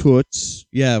wish. Toots.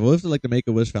 Yeah, well, if like the Make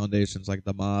a Wish foundations, like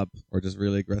the mob or just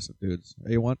really aggressive dudes,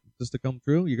 hey, you want this to come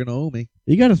true? You're gonna owe me.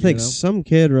 You got to think know? some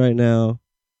kid right now,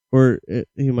 or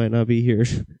he might not be here,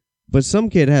 but some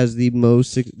kid has the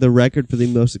record for the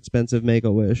most expensive Make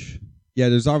a Wish. Yeah,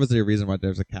 there's obviously a reason why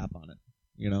there's a cap on it.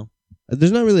 You know,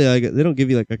 There's not really like they don't give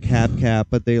you like a cap,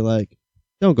 but they like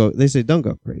don't go. They say don't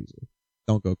go crazy.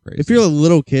 don't go crazy. If you're a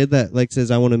little kid that like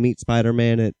says I want to meet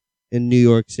Spider-Man in New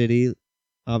York City,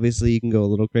 obviously you can go a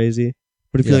little crazy.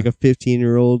 But if you're like a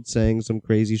 15-year-old saying some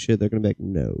crazy shit, they're gonna be like,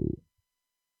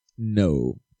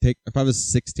 no. If I was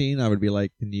 16, I would be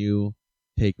like, can you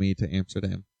take me to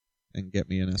Amsterdam and get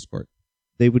me an escort?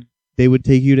 They would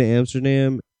take you to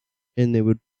Amsterdam, and they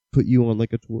would put you on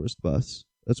like a tourist bus.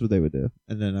 That's what they would do.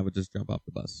 And then I would just jump off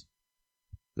the bus.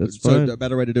 That's so fine. the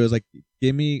better way to do it is like,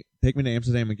 take me to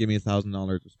Amsterdam and give me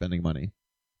 $1,000 of spending money.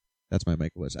 That's my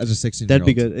Make-A-Wish. As a 16-year-old. That'd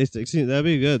be good. That'd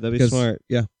be good. That'd be smart.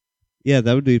 Yeah. Yeah,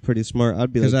 that would be pretty smart.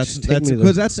 I'd be like,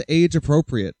 because that's age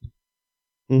appropriate.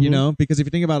 Mhm. You know, because if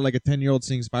you think about like a 10-year-old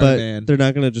seeing But Spider-Man, they're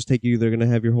not gonna just take you. They're gonna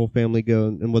have your whole family go,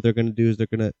 and what they're gonna do is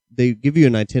they give you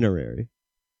an itinerary.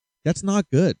 that's not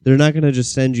good. They're not gonna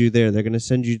just send you there. They're gonna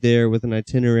send you there with an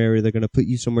itinerary. They're gonna put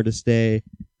you somewhere to stay.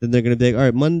 Then they're gonna be like, all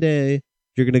right, Monday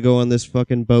you're gonna go on this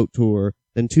fucking boat tour.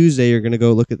 Then Tuesday you're gonna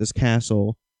go look at this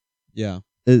castle. Yeah.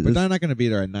 But they're not going to be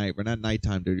there at night. We're not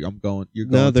nighttime, dude. You're going.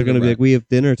 No, they're gonna be like, we have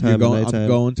dinner time at nighttime. I'm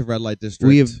going to red light district.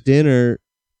 We have dinner.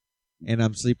 And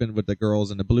I'm sleeping with the girls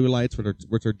in the blue lights,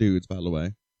 which are dudes, by the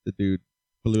way. The dude,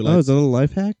 blue lights. Oh, is that a little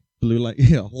life hack? Blue light.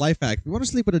 Yeah, life hack. If you want to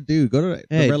sleep with a dude, go to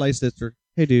the red light district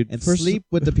Hey, dude. and sleep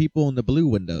with the people in the blue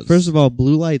windows. First of all,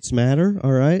 blue lights matter.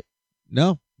 All right.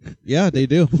 No. Yeah, they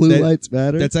do. Blue lights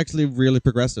matter. That's actually really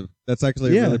progressive. That's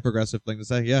actually a really progressive thing to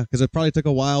say. Yeah, because it probably took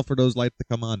a while for those lights to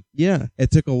come on. Yeah. It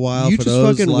took a while You for just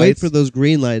those fucking lights. wait for those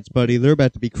green lights, buddy. They're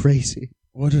about to be crazy.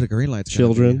 What are the green lights?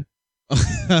 Children.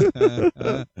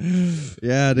 Yeah,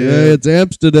 dude. Yeah, it's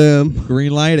Amsterdam.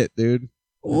 Green light it, dude.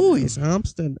 Oh, it's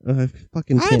Amsterdam. I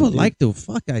fucking I can't would do- like to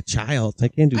fuck a child. I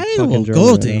can't do I fucking will German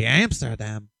go right to now.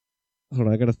 Amsterdam. Hold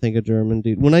on, I gotta think of German,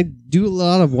 dude. When I do a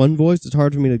lot of one voice, it's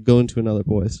hard for me to go into another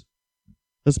voice.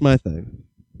 That's my thing.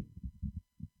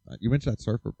 You mentioned that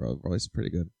surfer, bro. Voice is pretty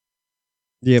good.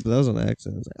 Yeah, but that was an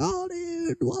accent. It's like, oh,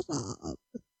 dude, what's up?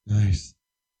 Nice.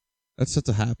 That's such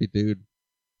a happy dude.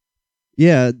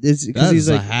 Yeah, it's because That's he's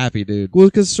a like, happy dude. well,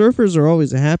 because surfers are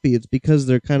always happy. It's because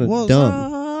they're kind of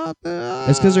dumb.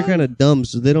 It's because they're kind of dumb,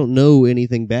 so they don't know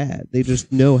anything bad. They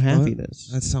just know happiness.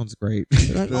 That sounds great.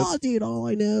 They're like, oh, dude, all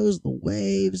I know is the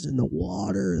waves and the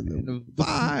water and the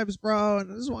vibes, bro.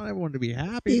 And I just want everyone to be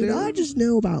happy, dude, I just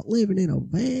know about living in a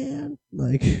van.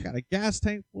 Like, got a gas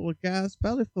tank full of gas,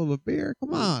 belly full of beer.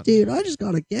 Come on, dude, I just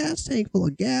got a gas tank full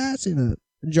of gas and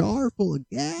a jar full of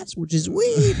gas, which is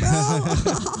weed, bro.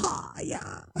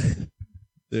 Yeah,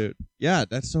 dude. Yeah,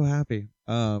 that's so happy.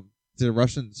 The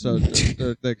Russian, so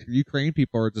the Ukraine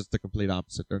people are just the complete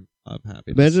opposite. They're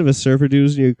happy. Imagine if a surfer dude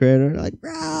was in Ukraine. They're like,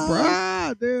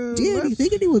 bro, dude. Do you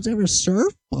think anyone's ever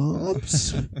surf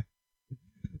bumps?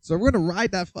 So we're gonna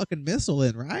ride that fucking missile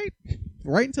in, right?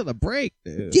 Right into the break,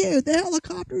 dude. Dude, the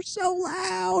helicopter's so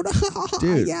loud.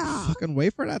 Dude, yeah. fucking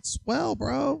wait for that swell,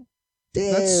 bro.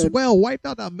 Dude. That swell wiped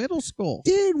out that middle school.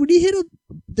 Dude, when you hit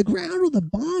the ground with a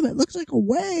bomb, it looks like a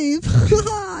wave.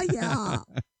 Yeah.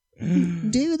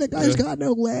 Dude, that guy's got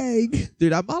no leg.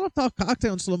 Dude, that Molotov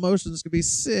cocktail in slow motion is gonna be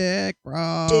sick,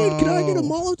 bro. Dude, can I get a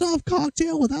Molotov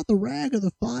cocktail without the rag of the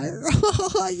fire?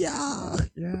 Yeah.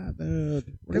 Yeah,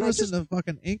 dude. We're gonna listen to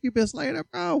fucking Incubus later,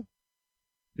 bro.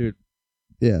 Dude.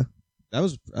 Yeah. That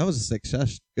was a sick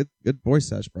sesh. Good voice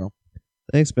sesh, bro.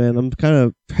 Thanks, man. I'm kind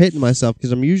of hitting myself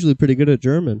because I'm usually pretty good at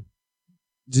German.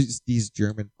 He's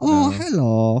German. Oh,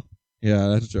 hello. Yeah,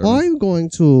 that's German. I'm going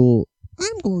to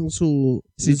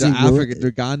see the African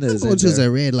Uganda is going to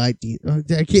the red light.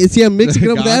 I can't see. I'm mixing it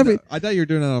up with African. I thought you were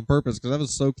doing that on purpose because that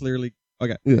was so clearly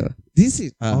okay. Yeah. This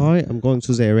is. I am going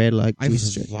to the red light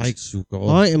district. I go.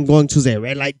 I am going to the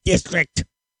red light district.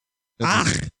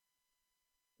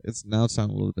 It's now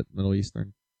sounding a little bit Middle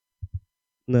Eastern.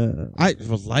 No. I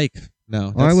would like.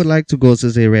 No. I would like to go to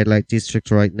the red light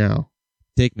district right now.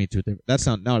 Take me to the.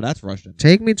 That's Russian.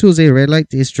 Take me to the red light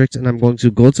district, and I'm going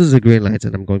to go to the green light,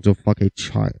 and I'm going to fuck a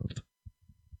child.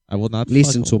 I will not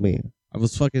Listen fuck to me. I will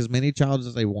fuck as many child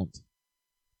as I want.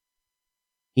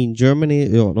 In Germany,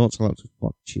 you're not allowed to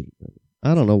fuck children.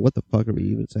 I don't know what the fuck are we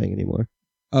even saying anymore.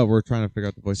 Oh, we're trying to figure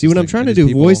out the voices. See, when I'm thing. trying And to these do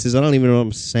people- voices, I don't even know what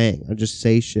I'm saying. I just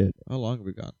say shit. How long have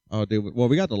we got? Oh, dude. Well,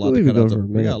 we got a lot We've to cut been out. going for a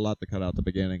We minute. got a lot to cut out at the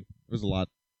beginning. There's a lot.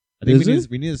 I think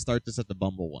we need to start this at the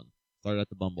Bumble one. Start at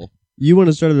the Bumble. You want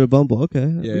to start at a Bumble? Okay.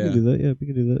 We Yeah. can do that. Yeah, we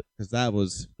can do that. Because that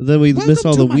was... But then we Welcome miss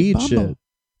all to the my weed Bumble. shit.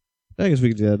 I guess we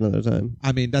could do that another time.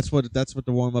 I mean, that's what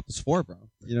the warm-up is for, bro.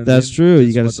 You know what That's I mean? true. You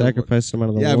That's got to what the- sacrifice some out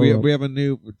of the Yeah, warm-up. we have a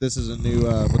new... This is a new...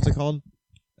 what's it called?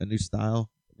 A new style.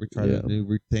 We tried Yeah. a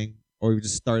new thing. Or we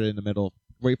just start it in the middle.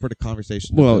 Wait for the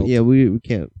conversation to Well, build. yeah, we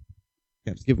can't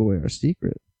Can't- give away our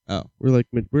secret. Oh. We're like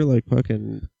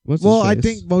fucking. What's Well, his I face?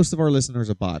 think most of our listeners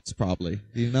are bots, probably.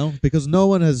 You know? Because no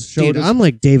one has showed Dude, us... I'm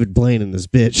like David Blaine in this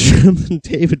bitch. I'm the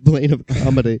David Blaine of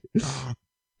comedy.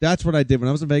 That's what I did. When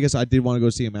I was in Vegas, I did want to go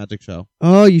see a magic show.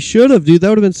 Oh, you should have, dude. That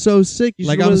would have been so sick. You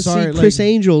Like, should I'm have sorry, see Chris like-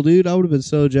 Angel, dude. I would have been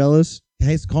so jealous.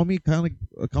 Hey, call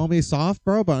me soft,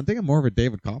 bro, but I think I'm more of a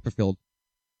David Copperfield.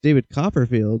 David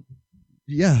Copperfield.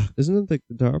 Yeah. Isn't it the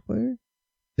guitar player?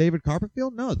 David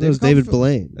Copperfield? No, That was David Copperfield.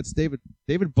 Blaine. That's David.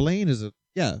 David Blaine is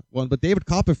one, but David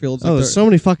Copperfield's like Oh, there's so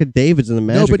many fucking Davids in the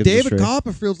magic no, but David industry.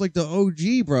 Copperfield's like the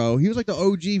OG, bro. He was like the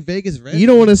OG Vegas Red. You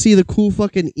don't want to see the cool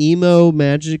fucking emo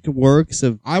magic works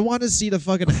of I want to see the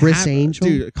fucking Chris Angel?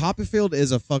 Dude, Copperfield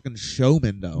is a fucking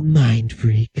showman, though. Mind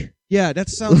Freak. Yeah, that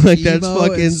sounds Like, emo that's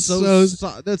fucking and so-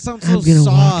 that sounds so I'm gonna walk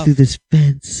soft. through this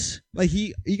fence. Like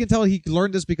you can tell he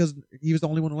learned this because he was the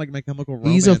only one who liked My Chemical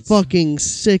Romance. He's a fucking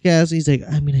sick ass. He's like,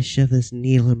 I'm gonna shove this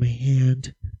needle in my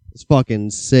hand. It's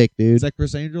fucking sick, dude. Is that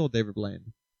Chris Angel or David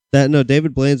Blaine? No,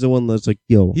 David Blaine's the one that's like,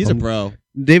 yo. He's a bro.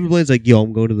 David Blaine's like, yo,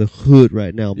 I'm going to the hood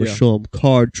right now. I'm gonna Yeah. show him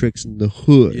card tricks in the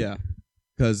hood. Yeah,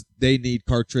 because they need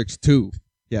card tricks too.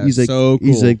 Yeah, He's like, so cool.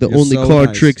 He's like, the You're only so card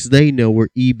nice. tricks they know were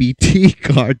EBT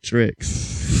card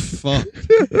tricks. Fuck.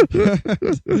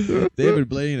 David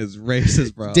Blaine is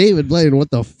racist, bro. David Blaine, what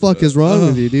the fuck is wrong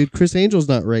with Ugh. you, dude? Chris Angel's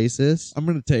not racist. I'm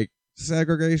gonna take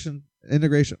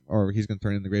integration, or he's gonna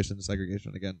turn integration to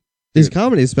segregation again. His Dude,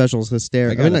 comedy special is I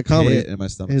hysterical. got I mean, a not comedy. pit in my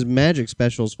stomach. His magic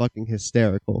special is fucking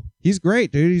hysterical. He's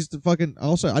great, dude. He's the fucking.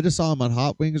 Also, I just saw him on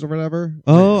Hot Wings or whatever.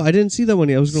 Oh, I didn't see that one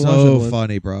yet. I was gonna watch that so one.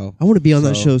 funny, bro. I want to be on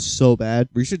that So- show so bad.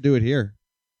 We should do it here.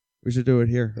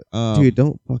 Dude,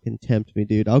 don't fucking tempt me,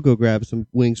 dude. I'll go grab some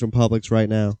wings from Publix right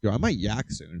now. Dude, I might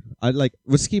yak soon.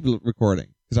 Let's keep recording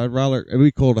because I'd rather. It'd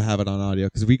be cool to have it on audio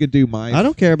because we could do my. I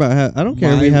don't care about I don't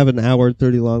care if we My- have an hour and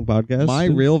 30 long podcast. My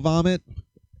dude. real vomit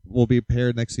will be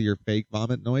paired next to your fake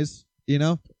vomit noise. You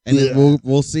know, and then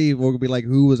we'll see. We'll be like,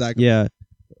 who was that? Yeah.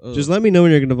 Ugh. Just let me know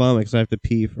when you're gonna vomit because I have to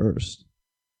pee first.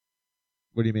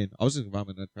 What do you mean? I was just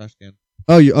vomiting in a trash can.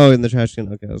 Oh, in the trash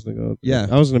can. Okay, I was gonna go. Yeah.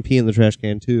 I was gonna pee in the trash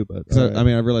can too, but alright.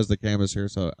 I realized the camera's here,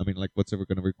 so I mean, like, what's it we're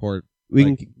gonna record? we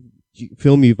like- can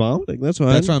film you vomiting. That's fine.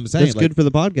 That's what I'm saying. That's like, good for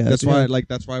the podcast. That's yeah. why.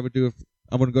 That's why I would do if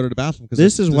I wouldn't go to the bathroom because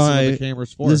This is what why- the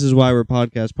camera's for. This is why we're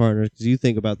podcast partners because you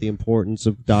think about the importance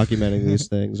of documenting these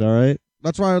things. All right.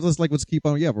 That's why I was like, let's keep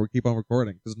on. Yeah, we'll keep on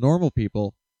recording because normal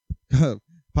people,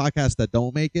 podcasts that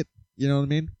don't make it, you know what I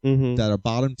mean? Mm-hmm. That are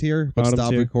bottom tier, but Bottom stop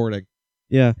tier. recording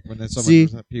Yeah. when then someone See-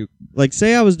 doesn't puke. Like,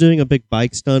 say I was doing a big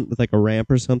bike stunt with like a ramp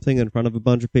or something in front of a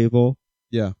bunch of people.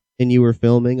 Yeah. And you were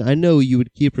filming. I know you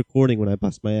would keep recording when I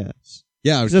bust my ass.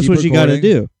 Yeah, I would 'Cause that's keep what you got to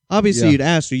recording. do. Obviously, Yeah. you'd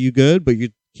ask, "Are you good?" But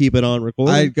you'd keep it on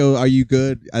recording. I'd go, "Are you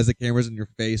good?" As the camera's in your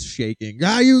face, shaking.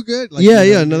 Are you good? Like, yeah, you know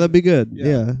yeah. what I No, mean? that'd be good. Yeah.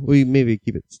 Yeah. We maybe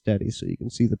keep it steady so you can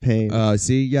see the pain.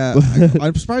 See, yeah,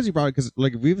 I'm surprised you brought it because,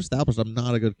 like, we've established I'm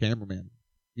not a good cameraman.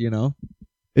 You know,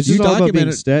 it's just all about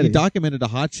being steady. You documented the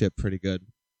hot chip pretty good.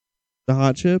 The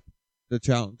hot chip. The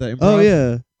challenge. The improv. Oh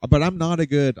yeah. But I'm not a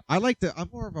good. I'm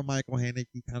more of a Michael Haneke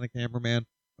kind of cameraman.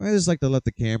 I just like to let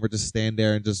the camera just stand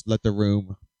there and just let the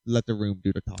room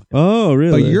do the talking. Oh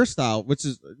really? But your style, which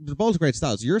is both great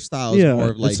styles, your style is yeah, more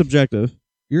of like it's subjective.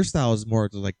 your style is more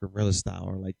of like guerrilla style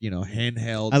or like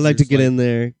handheld. I like to get in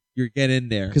there You get in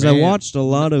there because I man. watched a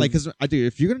lot of. like because I do.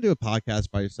 If you're gonna do a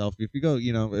podcast by yourself, if you go,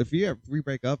 if we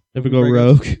break up, If we go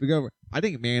rogue. I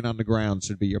think Man on the Ground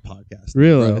should be your podcast.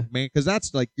 Really? bro. Man, because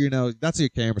that's like that's your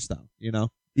camera style.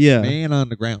 Yeah, Man on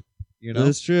the Ground.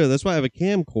 that's true. That's why I have a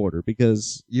camcorder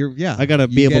because I gotta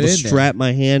you be able get to in there. strap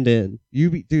my hand in.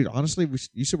 Dude. Honestly,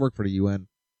 you should work for the UN.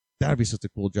 That'd be such a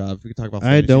cool job. If we could talk about.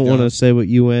 I don't want to jobs. say what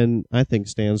UN I think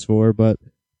stands for, but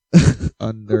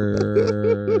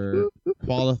Under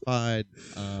qualified.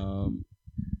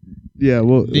 yeah,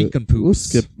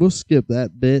 Nincompoops. we'll skip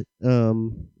that bit.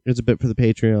 It's a bit for the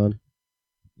Patreon.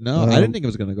 No, I didn't think it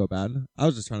was gonna go bad. I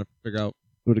was just trying to figure out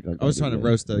I was trying to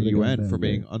roast the UN for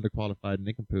being underqualified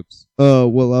nincompoops. Oh,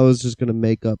 well, I was just going to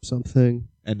make up something.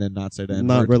 And then not say that.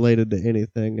 Not related to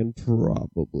anything, and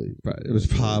probably. It was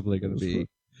probably going to be.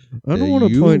 I don't want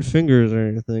to point fingers or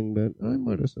anything, but I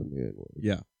might have said the N-word.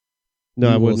 Yeah.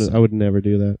 No, I wouldn't. I would never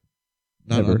do that.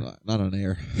 Not on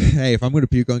air. Hey, if I'm going to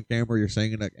puke on camera, you're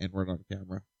saying an N-word on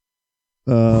camera.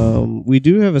 We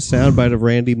do have a soundbite of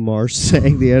Randy Marsh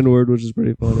saying the N-word, which is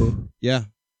pretty funny. Yeah.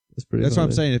 That's pretty That's funny.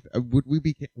 what I'm saying. Would we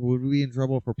be in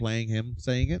trouble for playing him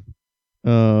saying it?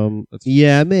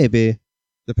 Yeah, maybe.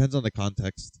 Depends on the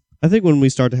context. I think when we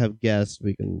start to have guests,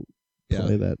 we can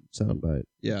play that soundbite.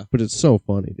 Yeah. But it's so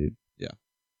funny, dude. Yeah.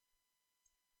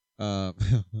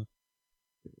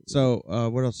 So,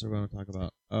 what else do we want to talk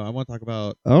about? I want to talk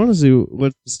about... I want to see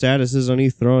what the status is on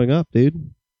you throwing up,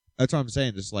 dude. That's what I'm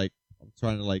saying. Just like, I'm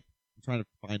trying to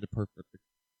find a perfect...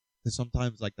 Because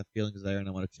sometimes, like, the feeling's there and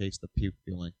I want to chase the puke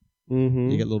feeling.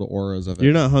 Mm-hmm. You get little auras of it.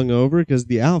 You're not hungover because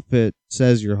the outfit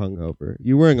says you're hungover.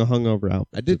 You're wearing a hungover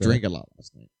outfit. I did drink a lot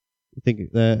last night. You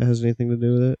think that has anything to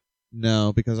do with it?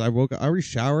 No, because I woke up, I already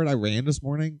showered, I ran this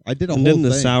morning. I did a whole thing.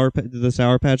 Did the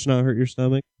Sour Patch not hurt your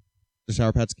stomach? The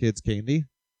Sour Patch Kids candy?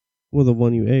 Well, the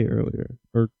one you ate earlier.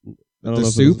 Or the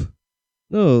soup?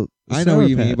 No. I know what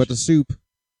you mean, but the soup.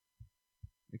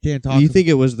 I can't talk. You think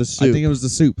it was the soup? I think it was the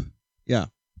soup. Yeah.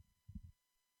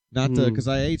 Not because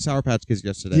I ate Sour Patch Kids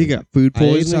yesterday. You got food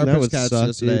poisoning? I ate Sour Patch Kids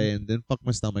yesterday and then fucked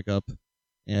my stomach up.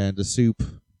 And the soup.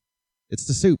 It's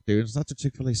the soup, dude. It's not the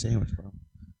Chick-fil-A sandwich, bro.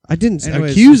 I didn't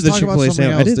accuse the Chick-fil-A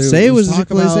sandwich. I didn't say it was a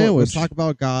Chick-fil-A sandwich. Let's talk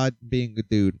about God being a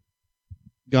dude.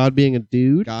 God being a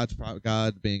dude? God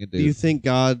being a dude. Do you think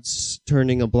God's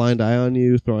turning a blind eye on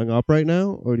you throwing up right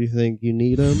now? Or do you think you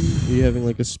need him? Are you having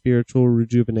like a spiritual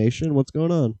rejuvenation? What's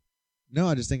going on? No,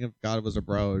 I just think if God was a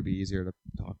bro, it would be easier to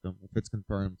talk to him if it's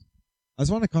confirmed. I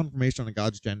just want a confirmation on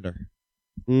God's gender.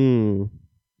 You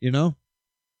know?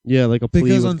 Yeah, like a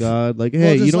plea with God. Like,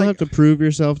 hey, you don't have to prove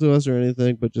yourself to us or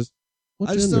anything, but just...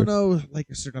 I just don't know, like,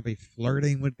 is there going to be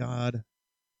flirting with God?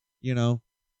 You know?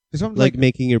 Cause I'm like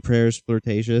making your prayers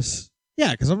flirtatious?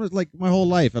 Yeah, because I'm like, my whole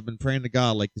life I've been praying to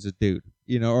God like he's a dude.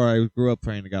 You know, or I grew up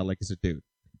praying to God like he's a dude.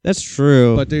 That's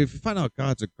true. But, dude, if you find out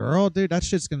God's a girl, dude, that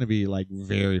shit's going to be, like,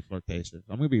 very flirtatious.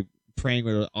 I'm going to be praying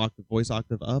with an voice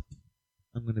octave up.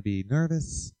 I'm going to be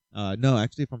nervous. No,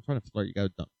 actually, if I'm trying to flirt, you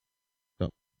got to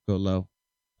go low.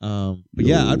 But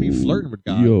yeah, I'd be flirting with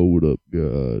God. Yo, what up,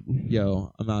 God?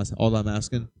 Yo, I'm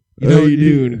asking. How you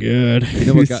doing, God? You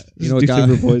know what God? You know what God?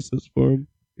 Different voices for him.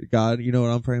 God, you know what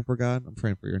I'm praying for, God? I'm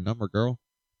praying for your number, girl.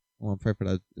 I'm praying for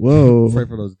that. Whoa. Pray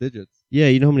for those digits. Yeah,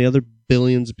 you know how many other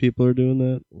billions of people are doing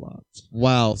that? Lots.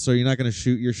 Wow. So you're not gonna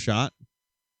shoot your shot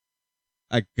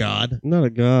at God? I'm not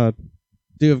a God.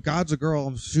 Dude, if God's a girl,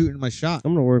 I'm shooting my shot.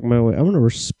 I'm gonna work my way. I'm gonna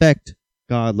respect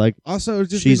God. Like, also,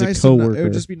 it'd just she's be nice a coworker. it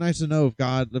would just be nice to know if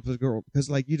God, if a girl, because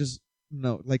like you just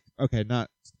know, like, okay, not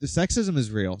the sexism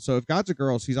is real. So if God's a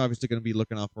girl, she's obviously gonna be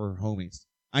looking out for her homies.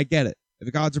 I get it.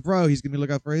 If God's a bro, he's gonna be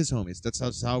looking out for his homies.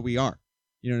 That's how we are.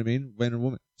 You know what I mean? Man and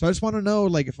woman. So I just want to know,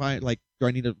 like, if I like, do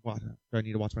I need to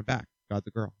watch my back? God's a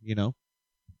girl, you know.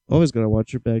 Always gotta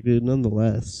watch your back, dude.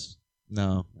 Nonetheless.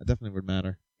 No, that definitely would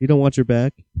matter. You don't watch your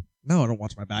back? No, I don't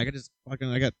watch my back.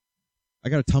 I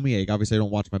got a tummy ache. Obviously, I don't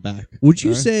watch my back. Would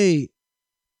you say?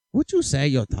 Would you say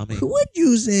your tummy? Would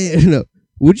you say no?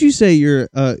 Would you say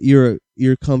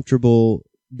you're comfortable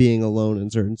being alone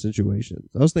in certain situations?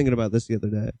 I was thinking about this the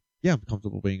other day. Yeah, I'm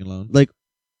comfortable being alone. Like,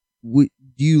 do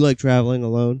you like traveling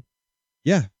alone?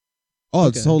 Yeah. Oh,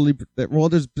 Okay. it's totally. Well,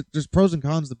 there's pros and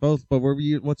cons to both. But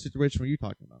what situation were you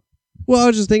talking about? Well, I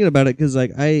was just thinking about it because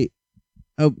like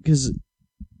because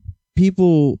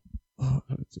people,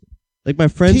 like my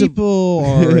friends, People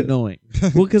are annoying.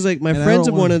 Well, because like my And I friends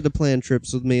don't have wanted to plan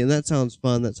trips with me, and that sounds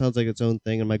fun. That sounds like its own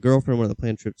thing. And my girlfriend wanted to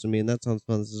plan trips with me, and that sounds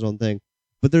fun. This is its own thing.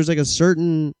 But there's like a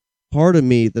certain part of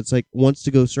me that's like wants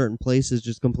to go certain places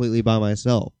just completely by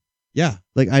myself. Yeah.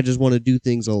 Like I just want to do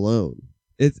things alone.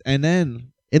 And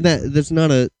That's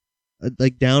not a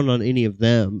like down on any of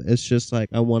them. It's just like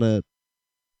I want to.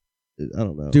 I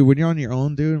don't know, dude. When you're on your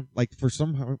own, dude, like for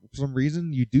some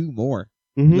reason you do more.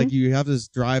 Mm-hmm. Like you have this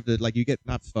drive that like you get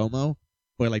not FOMO,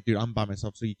 but like dude, I'm by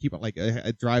myself, so you keep like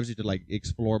it drives you to like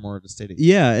explore more of the city.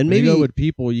 Yeah, and when maybe you go with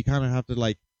people, you kind of have to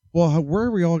like, well, where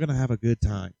are we all gonna have a good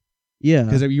time? Yeah,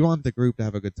 because you want the group to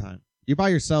have a good time. You're by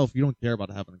yourself, you don't care about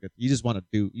having a good. You just want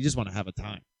to have a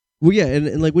time. Well, yeah,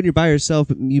 and like when you're by yourself,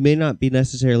 you may not be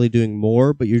necessarily doing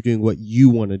more, but you're doing what you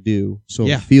want to do, so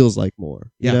it feels like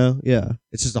more. You know? Yeah.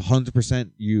 It's just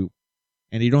 100% you,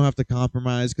 and you don't have to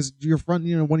compromise because your friend,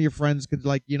 one of your friends could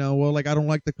like, well, like I don't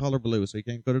like the color blue, so you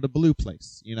can't go to the blue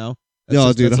place.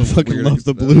 Oh, dude, I fucking love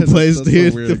the blue place,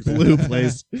 dude. The blue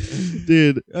place.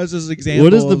 Dude. That's just an example.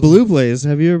 What is the blue place?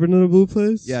 Have you ever been to a blue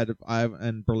place? Yeah, I'm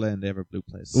in Berlin. They have a blue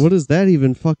place. What is that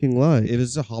even fucking like? It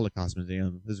was a Holocaust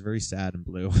museum. It was very sad and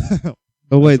blue.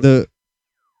 Oh, wait, I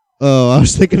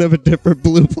was thinking of a different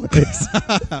blue place.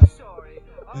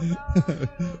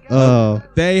 Oh.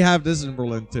 They have this in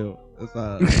Berlin, too.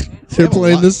 They're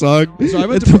playing this song so I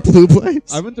went at the blue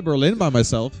place? I went to Berlin by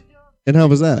myself. And how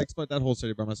was that? I explored that whole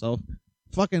city by myself.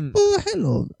 Fucking. Oh,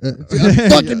 hello. I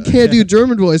fucking can't do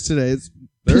German voice today. It's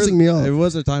pissing me off. It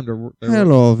was a time to.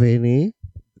 Hello, Vinny.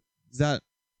 That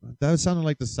sounded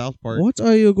like the South Park. What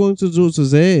are you going to do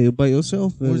today by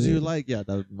yourself? What would you like? Yeah,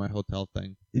 that was my hotel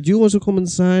thing. Did you want to come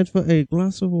inside for a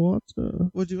glass of water?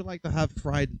 Would you like to have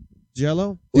fried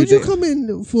Jello? Would you come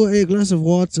in for a glass of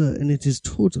water? And it is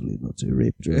totally not a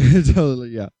rape joke. Totally,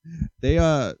 yeah. They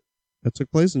That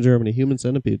took place in Germany. Human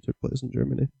Centipede took place in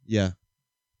Germany. Yeah.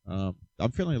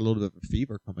 I'm feeling a little bit of a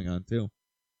fever coming on too.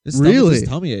 This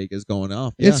tummy ache is going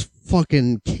off. Yeah. It's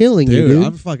fucking killing you,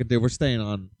 dude. Dude, we're staying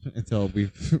on until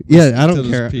we. Yeah, I don't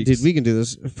care. Dude, we can do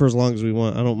this for as long as we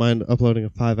want. I don't mind uploading a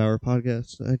 5-hour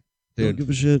podcast. I don't give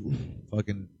a shit.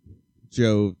 Fucking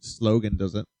Joe Slogan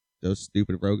does it. Joe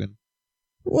Stupid Rogan.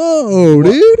 Whoa,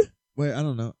 dude. Wait, I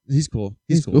don't know. He's cool.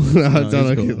 He's cool. cool. No, he's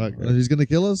cool. Cool. He's gonna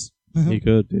kill us? He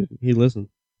could, dude. He listened.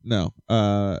 No.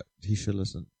 He should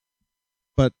listen.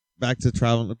 But back to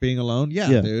traveling, being alone.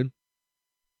 Yeah, dude.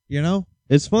 You know?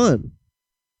 It's fun.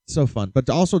 So fun. But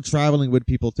also traveling with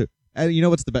people too. And you know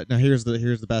what's the best? Now here's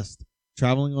the best.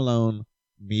 Traveling alone,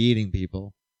 meeting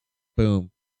people.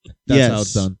 Boom. That's how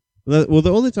it's done. Well,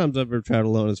 the only times I've ever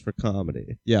traveled alone is for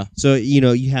comedy. Yeah. So,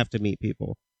 you have to meet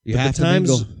people. You have to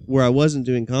times where I wasn't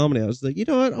doing comedy, I was like, you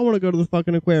know what? I want to go to the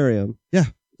fucking aquarium. Yeah.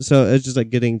 So it's just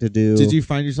like getting to do. Did you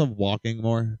find yourself walking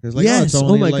more? Like, yes.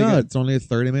 Oh my God. It's only a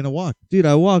 30-minute walk. Dude,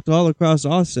 I walked all across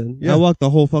Austin. Yeah. I walked the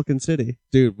whole fucking city.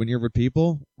 Dude, when you're with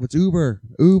people, it's Uber.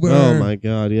 Oh my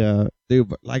God, yeah. Dude,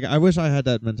 but like I wish I had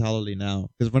that mentality now.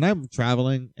 Because when I'm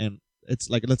traveling and it's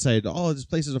like, let's say, oh, this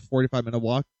place is a 45-minute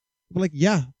walk. I'm like,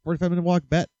 yeah, 45-minute walk,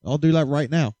 bet. I'll do that right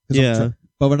now. Yeah.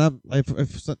 But when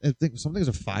if something's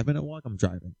a 5-minute walk, I'm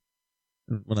driving.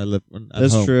 When I live at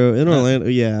That's home. true. In Orlando,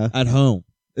 yeah. At home.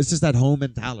 It's just that home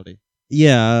mentality.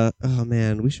 Yeah. Oh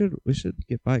man, we should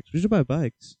get bikes. We should buy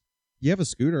bikes. You have a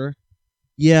scooter.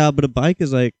 Yeah, but a bike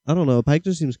is like, I don't know, a bike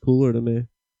just seems cooler to me.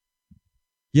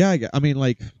 Yeah, I mean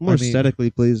like more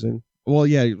aesthetically pleasing. Well,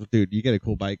 yeah, dude, you get a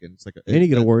cool bike and it's like and you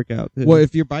get a workout too. Well,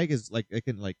 if your bike is like it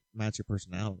can like match your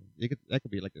personality. That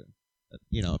could be like a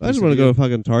I just want to go to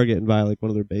fucking Target and buy like one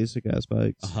of their basic ass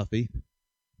bikes. A Huffy.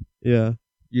 Yeah.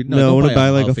 I want to buy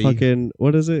like a fucking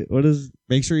what is it? What is?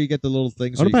 Make sure you get the little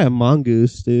things. I want to buy a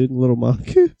mongoose, dude. A little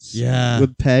mongoose. Yeah.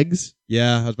 With pegs.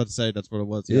 Yeah, I was about to say that's what it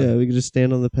was. Yeah, we could just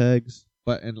stand on the pegs.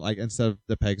 But and like instead of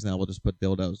the pegs now, we'll just put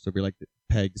dildos. They'll be like the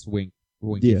pegs,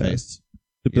 winky face.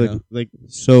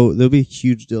 So there'll be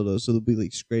huge dildos. So they'll be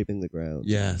like scraping the ground.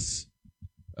 Yes.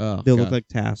 Oh, they'll look like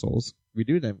tassels. We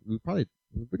do that.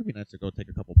 It would be nice to go take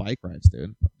a couple bike rides,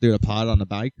 dude. Do a pod on the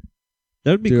bike.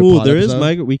 That would be cool. There is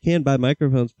we can buy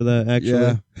microphones for that.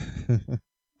 Actually, yeah.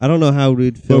 I don't know how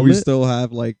we'd film but we it. still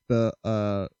have like the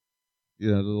the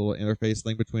little interface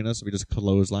thing between us. So we just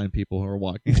clothesline people who are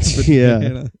walking.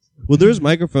 Yeah. Well, there's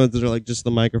microphones that are like just the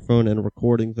microphone and a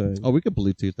recording thing. Oh, we could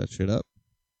Bluetooth that shit up.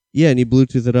 Yeah, and you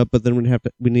Bluetooth it up, but then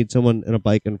we need someone in a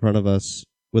bike in front of us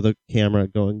with a camera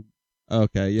going.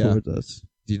 Okay, yeah. Towards us.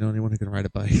 Do you know anyone who can ride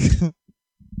a bike?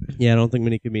 Yeah, I don't think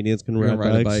many comedians can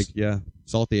ride a bike. Yeah,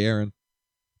 Salty Aaron.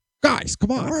 Guys, come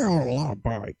on! I own a lot of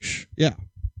bikes. Yeah.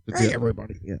 Hey,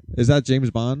 everybody. Yeah. Is that James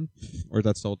Bond or is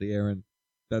that Salty Aaron?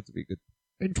 That'd be good.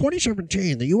 In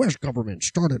 2017, the U.S. government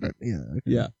started it. Yeah. Okay.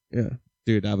 Yeah. Yeah.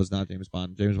 Dude, that was not James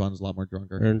Bond. James Bond is a lot more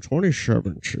drunker. In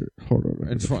 2017, hold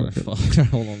on.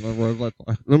 Hold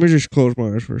on. Let me just close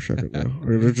my eyes for a second now.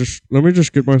 Let me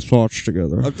just get my thoughts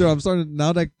together. Dude, I'm starting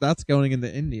now that that's going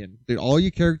into Indian. Dude, all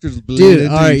you characters bleed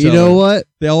into all right, each you other. know what?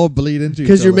 They all bleed into each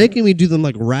other. Because you're making me do them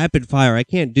like rapid fire. I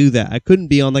can't do that. I couldn't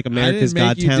be on like America's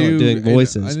Got Talent doing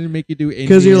voices. I didn't make you do Indian.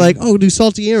 Because you're like, oh, do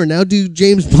Salty Aaron. Now do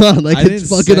James Bond. Like,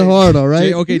 it's fucking hard, all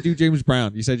right? Okay, do James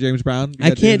Brown. You said James Brown?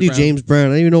 I can't do James Brown. I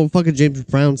don't even know what fucking James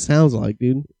Brown sounds like,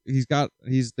 dude. He's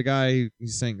the guy who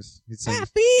sings. He sings. I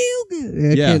feel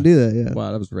good. I can't do that, yeah.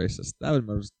 Wow, that was racist.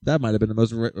 That might have been the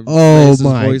most oh racist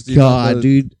my voice God,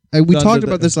 dude. We talked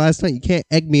about this last night. You can't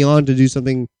egg me on to do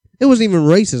something It wasn't even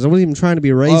racist. I wasn't even trying to be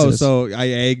racist. Oh, so I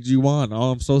egged you on.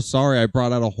 Oh, I'm so sorry. I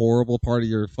brought out a horrible part of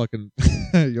your fucking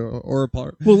your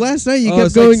part. Well, last night you kept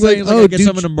it's going like, oh, I get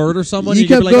someone to murder someone. You You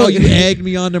kept kept be like, going, oh, you egged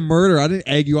me on to murder. I didn't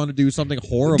egg you on to do something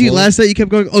horrible. Dude, last night you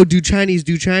kept going, oh, do Chinese.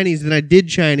 Then I did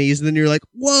Chinese, and then you're like,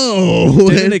 whoa.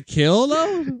 Didn't it kill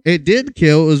though? It did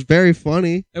kill. It was very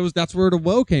funny. That's where the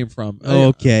woe came from.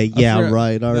 Okay, yeah, forgot-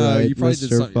 right, all right. You probably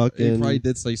Mr. you probably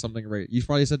did say something right. You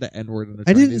probably said the N-word in the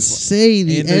I Chinese didn't say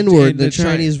the N-word in the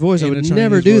Chinese voice. I would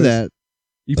never do that.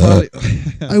 You probably.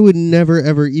 I would never,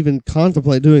 ever even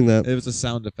contemplate doing that. It was a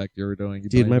sound effect you were doing.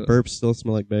 Dude, my burps still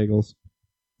smell like bagels.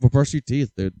 Well, brush your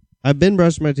teeth, dude. I've been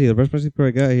brushing my teeth. I brushed my teeth before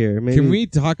I got here. Maybe. Can we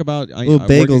talk about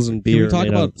bagels and beer? Can we talk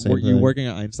about you thing. working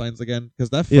at Einstein's again? Because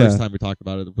that first time we talked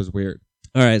about it was weird.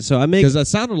 All right, so I make because that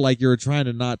sounded like you were trying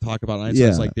to not talk about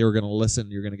Einstein's, like they were going to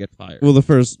listen. You're going to get fired. Well, the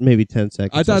first maybe 10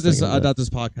 seconds. I thought this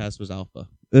podcast was alpha.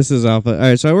 This is alpha. All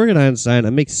right, so I work at Einstein. I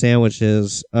make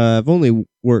sandwiches. I've only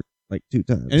worked like 2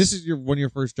 times. And this is one of your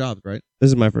first jobs, right? This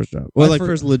is my first job. Well,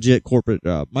 first legit corporate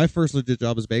job. My first legit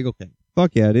job was Bagel King.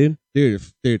 Fuck yeah, dude. Dude,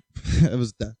 it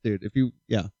was that, dude.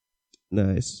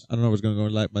 Nice. I don't know what's going to go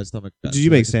in my stomach. Did you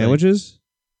make sandwiches?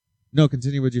 No,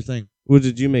 continue with your thing. What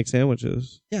did you make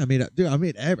sandwiches? Yeah, I made a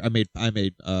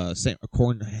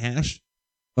corn hash.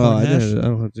 Oh, I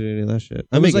don't have to do any of that shit.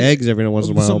 I make eggs every once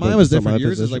in a while. So mine was different.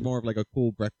 Yours is like more of like a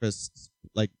cool breakfast,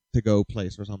 like to go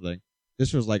place or something.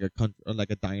 This was like a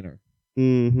diner.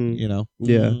 Mm-hmm. You know?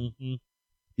 Yeah. Mm-hmm.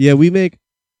 Yeah, we make.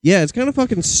 Yeah, it's kind of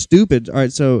fucking stupid. All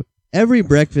right, so every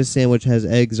breakfast sandwich has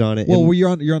eggs on it. Well, you're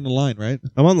on the line, right?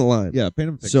 I'm on the line. Yeah, paint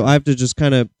them a picture. So I have to just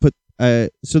kind of put.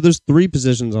 So there's 3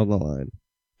 positions on the line.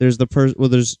 There's the first. Well,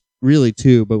 there's really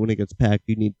 2, but when it gets packed,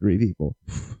 you need 3 people.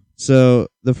 So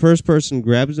the first person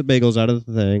grabs the bagels out of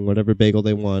the thing, whatever bagel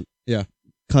they want. Yeah.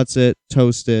 Cuts it,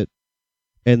 toast it,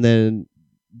 and then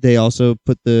they also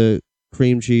put the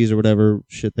cream cheese or whatever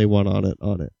shit they want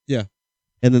on it. Yeah.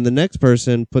 And then the next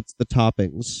person puts the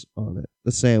toppings on it,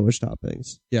 the sandwich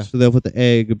toppings. Yeah. So they'll put the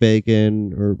egg,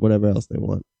 bacon, or whatever else they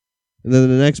want. And then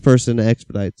the next person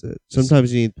expedites it.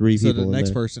 Sometimes you need 3 people. So the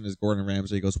next person is Gordon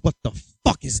Ramsay. He goes, "What the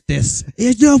fuck is this?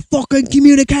 There's no fucking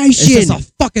communication. It's just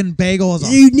a fucking bagel.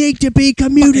 You need to be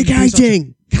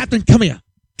communicating. Captain, come here.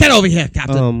 Get over here,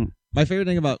 Captain." My favorite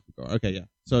thing about... Okay, yeah.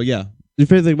 So, yeah. Your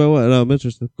favorite thing about what? No, I'm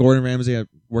interested. Gordon Ramsay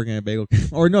working at Bagel King.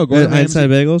 Or no, Gordon Ramsay. Einstein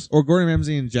Bagels? Or Gordon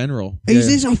Ramsay in general. Is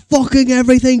this a fucking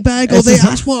everything bagel? They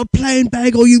asked for a plain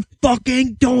bagel, you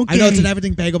fucking donkey. I know it's an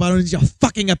everything bagel, but I don't need your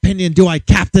fucking opinion, do I,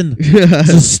 Captain? It's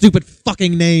a stupid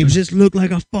fucking name. It just look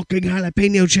like a fucking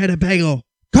jalapeno cheddar bagel.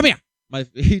 Come here.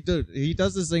 He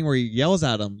does this thing where he yells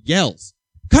at him.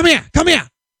 Come here.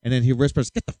 And then he whispers,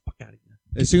 "Get the fuck out of here."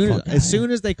 As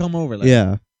soon as they come over,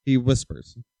 he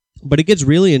whispers. But it gets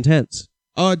really intense.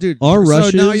 Oh, dude. Our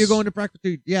rushes. So now you're going to breakfast.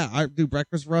 Dude, yeah, I do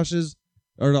breakfast rushes.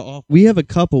 We have a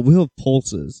couple. We have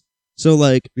pulses. So,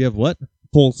 like. We have what?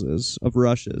 Pulses of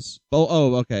rushes.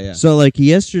 Oh, okay, yeah. So, like,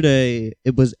 yesterday,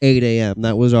 it was 8 a.m.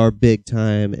 That was our big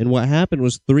time. And what happened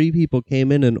was 3 people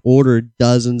came in and ordered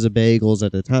dozens of bagels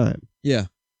at a time. Yeah.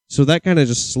 So that kind of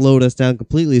just slowed us down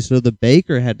completely. So the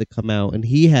baker had to come out, and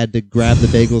he had to grab the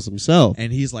bagels himself.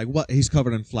 And he's like, what? He's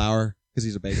covered in flour. Because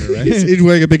he's a baker, right? He's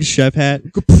wearing a big chef hat.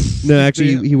 No,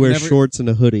 actually, he wears shorts and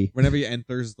a hoodie. Whenever he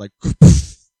enters, like,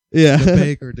 yeah, the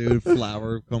baker, dude,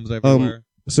 flour comes everywhere.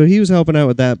 So he was helping out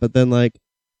with that, but then like,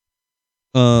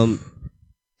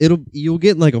 you'll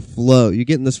get in like a flow. You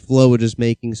get in this flow of just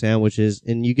making sandwiches,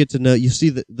 and you get to know. You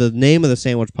see the name of the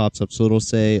sandwich pops up, so it'll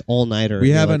say all nighter.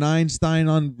 We have an Einstein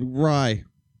on rye. Is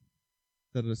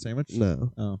that a sandwich?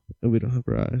 No. Oh, we don't have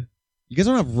rye. You guys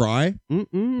don't have rye?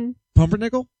 Mm-mm.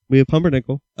 Pumpernickel? We have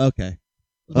pumpernickel. Okay.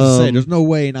 I was going to say, there's no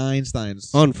way in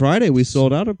Einstein's. On Friday, we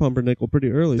sold out of pumpernickel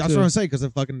pretty early. That's what I'm saying, because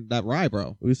of fucking that rye,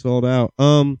 bro. We sold out.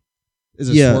 Is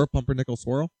it pumpernickel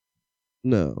swirl?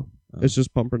 No. It's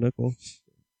just pumpernickel.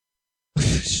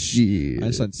 Shit.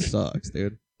 Einstein sucks,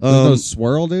 dude. There's no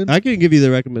swirl, dude? I can give you the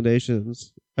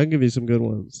recommendations. I can give you some good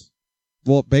ones.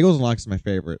 Well, bagels and lox is my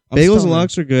favorite. Bagels and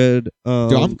lox are good.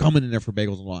 Dude, I'm coming in there for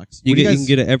bagels and lox. You can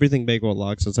get everything bagel at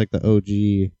lox. It's like the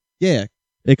OG. Yeah.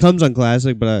 It comes on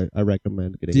classic, but I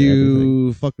recommend getting everything. Do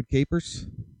you fuck with capers?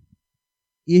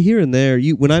 Yeah, here and there.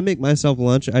 When I make myself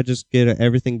lunch, I just get an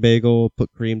everything bagel,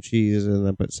 put cream cheese, and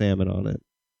then put salmon on it.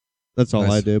 That's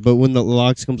all I do. But when the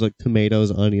lox comes like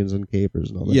tomatoes, onions, and capers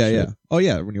and all that shit. Yeah. Oh,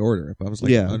 yeah, when you order it. But I was like,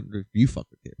 you fuck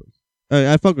with capers.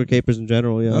 I fuck with capers in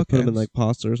general, yeah. Okay. I put them in like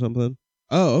pasta or something.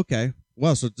 Oh, okay.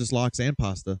 Well, so just lox and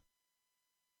pasta.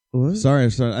 What? Sorry,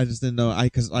 I just didn't know.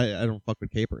 Because I don't fuck with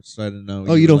capers, so I didn't know.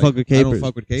 Oh, you don't fuck with capers? I don't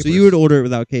fuck with capers. So you would order it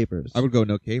without capers? I would go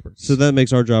no capers. So that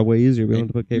makes our job way easier. We don't have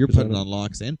to put capers. You're putting on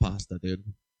lox and pasta, dude.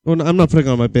 Well, I'm not putting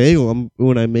on my bagel.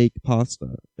 When I make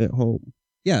pasta at home,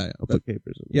 Yeah, I'll put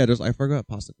capers in it. yeah. I forgot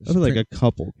pasta. I put like a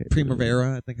couple capers.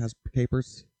 Primavera, I think, has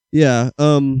capers. Yeah.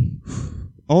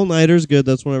 All nighter's good.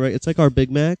 That's one I write. It's like our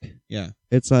Big Mac. Yeah.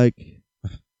 It's like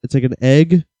an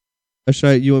egg.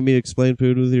 You want me to explain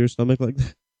food with your stomach like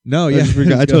that? No, yeah.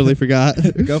 I totally forgot.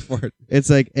 Go for it.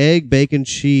 It's like egg, bacon,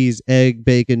 cheese,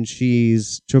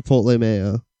 chipotle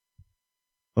mayo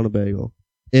on a bagel.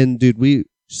 And dude, we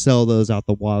sell those out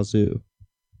the wazoo.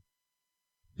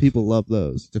 People love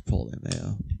those. Chipotle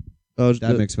mayo. Oh,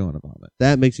 That makes me want to vomit.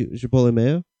 That makes you Chipotle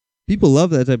mayo? People love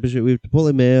that type of shit. We have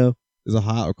Chipotle mayo. Is it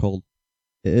hot or cold?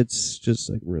 It's just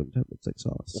like room temp. It's like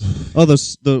sauce. Oh, the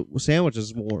sandwich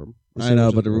is warm. I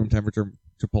know, but the room temperature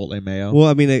Chipotle mayo. Well,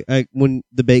 I mean, when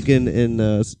the bacon and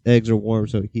eggs are warm,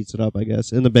 so it heats it up, I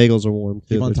guess. And the bagels are warm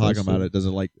too. Keep on talking about it. Does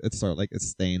it it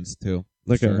stains too?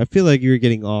 Okay, sure. I feel like you're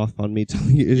getting off on me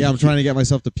telling you. Yeah, I'm trying to get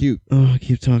myself to puke. Oh,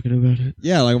 keep talking about it.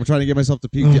 Yeah, like I'm trying to get myself to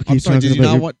puke. Oh, I'm sorry. Keep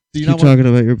talking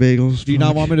about your bagels. Do you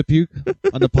not want me to puke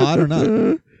on the pod or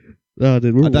not? Oh,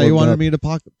 dude, we're I thought you wanted up. me to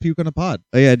puke on the pod.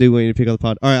 Oh yeah, I do want you to puke on the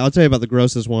pod. All right, I'll tell you about the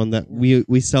grossest one that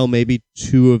we sell maybe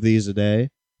 2 of these a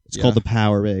day. It's called the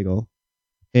Power Bagel.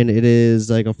 And it is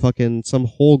like a fucking some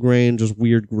whole grain, just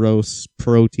weird, gross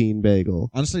protein bagel.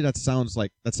 Honestly, that sounds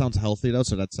healthy though.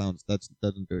 So that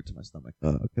doesn't do it to my stomach. Oh,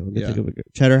 okay. Let me think of a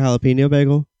cheddar jalapeno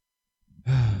bagel.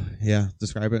 Yeah,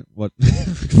 describe it. What?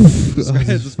 Describe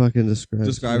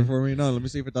it for me. No, let me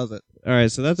see if it does it. All right,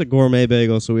 so that's a gourmet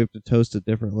bagel, so we have to toast it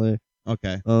differently.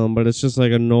 Okay. But it's just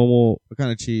like a normal. What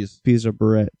kind of cheese? Piece of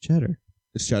bread, cheddar.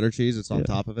 It's cheddar cheese. It's on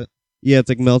top of it. Yeah, it's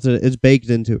like melted. It's baked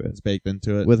into it. It's baked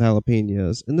into it with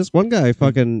jalapenos. And this one guy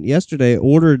fucking yesterday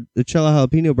ordered the cello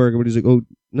jalapeno burger, but he's like, "Oh,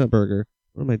 not burger.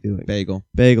 What am I doing? Bagel.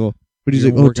 But he's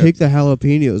like, "Oh, take the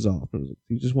jalapenos off." And I was like,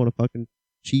 "You just want a fucking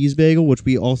cheese bagel?" Which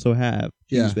we also have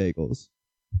cheese bagels.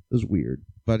 It was weird.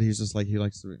 But he's just like he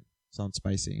likes to sound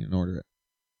spicy and order it.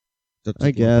 I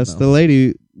guess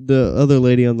the other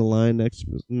lady on the line next to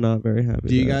me was not very happy.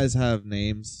 Do you guys have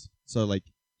names? So like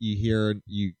you hear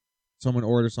someone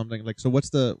order something like, so what's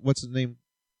the name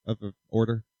of the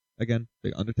order again?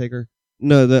 The Undertaker?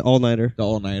 No, the all-nighter. The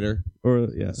all-nighter. Or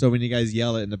yeah. So when you guys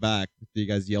yell it in the back, do you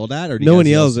guys yell that or do no one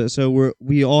yells it? So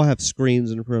we all have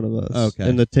screens in front of us. Okay.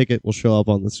 And the ticket will show up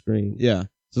on the screen. Yeah.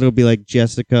 So it'll be like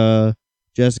Jessica's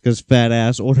fat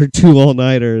ass ordered 2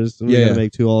 all-nighters, and we're gonna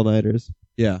make 2 all-nighters.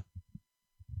 Yeah.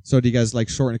 So do you guys like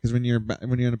shorten it? Because when you're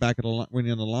in the back of when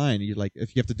you're on the line, you like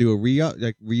if you have to do a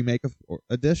remake of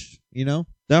a dish, you know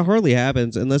that hardly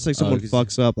happens unless like someone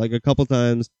fucks up like a couple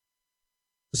times.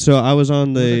 So I was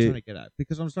on what am I trying to get at?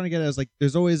 Because I'm trying to get at is like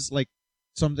there's always like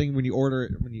something when you order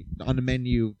on the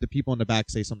menu, the people in the back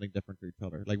say something different to each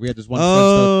other. Like we had this one French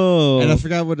toast, and I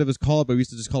forgot what it was called, but we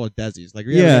used to just call it Desi's. Like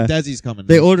we had Desi's coming.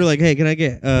 They order like, "Hey, can I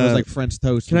get?" It was like French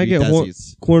toast. Can I get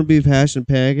corned beef hash and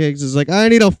pancakes? It's like I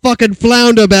need a fucking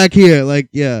flounder back here. Like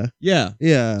yeah. So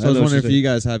I was wondering if you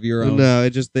guys have your own. No,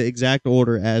 it just the exact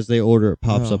order as they order it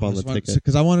pops up on the ticket.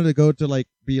 Because I wanted to go to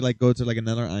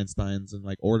another Einstein's and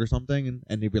like order something,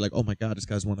 and they'd be like, "Oh my god, this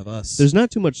guy's one of us." There's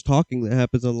not too much talking that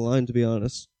happens on the line, to be honest.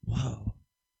 Wow.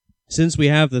 Since we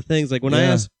have the things like when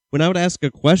I would ask a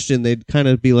question, they'd kind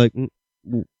of be like,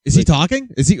 "Is he talking?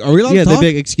 Are we allowed to talk?" Yeah, they'd be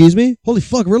like, "Excuse me? Holy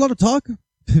fuck, we're allowed to talk?"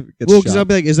 Well, because I'd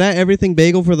be like, "Is that everything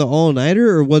bagel for the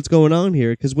all-nighter, or what's going on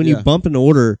here?" Because when you bump an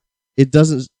order, it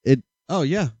doesn't. Oh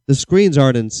yeah. The screens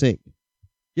aren't in sync.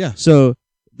 Yeah. So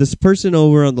this person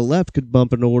over on the left could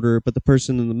bump an order, but the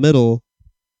person in the middle,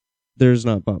 there's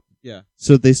not bump. Yeah.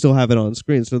 So they still have it on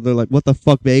screen. So they're like, "What the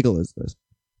fuck bagel is this?"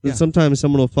 And sometimes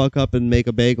someone will fuck up and make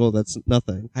a bagel that's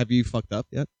nothing. Have you fucked up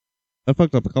yet? I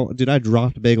fucked up a couple. Dude, I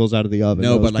dropped bagels out of the oven.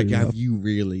 No, but like, have you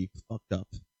really fucked up?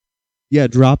 Yeah,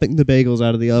 dropping the bagels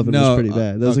out of the oven was pretty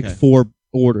bad. That was like 4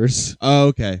 orders. Oh,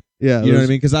 okay. Yeah. You know what I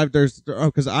mean?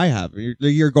 Because I have.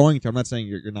 You're going to. I'm not saying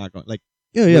you're not going. Like,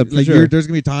 yeah, like sure. There's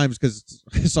gonna be times because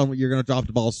you're gonna drop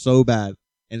the ball so bad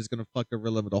and it's gonna fuck over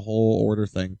the whole order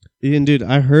thing. And dude,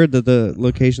 I heard that the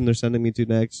location they're sending me to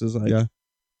next is like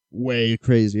way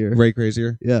crazier. Way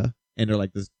crazier. Yeah. And they're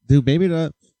like, "This dude, maybe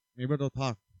they'll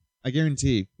talk." I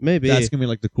guarantee. Maybe that's gonna be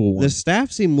like the cool one. The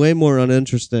staff seem way more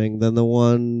uninteresting than the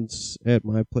ones at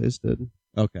my place did.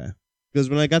 Okay. Because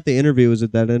when I got the interview, was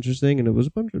it that interesting? And it was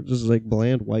a bunch of just like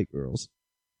bland white girls.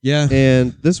 Yeah.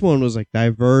 And this one was like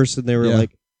diverse, and they were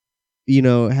like,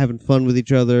 having fun with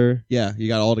each other. Yeah, you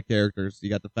got all the characters. You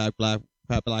got the fat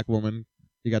black woman.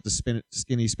 You got the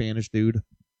skinny Spanish dude.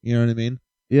 You know what I mean?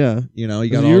 Yeah. You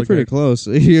got. You were pretty close.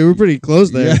 You were pretty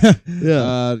close there.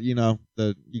 Yeah.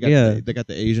 They got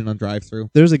the Asian on drive-through.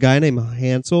 There's a guy named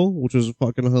Hansel, which was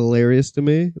fucking hilarious to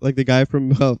me. Like the guy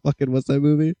from fucking what's that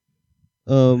movie?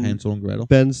 Hansel and Gretel.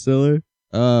 Ben Stiller.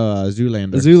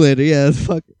 Zoolander. Zoolander, yeah,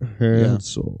 fuck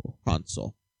Hansel.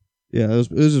 Hansel. Yeah, it was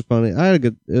just funny. I had a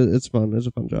good. It's fun. It's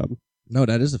a fun job. No,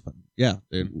 that is a fun. Yeah,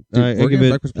 dude. I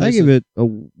give it a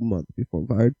month before I'm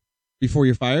fired. Before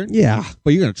you're fired? Yeah,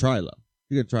 but you're gonna try though.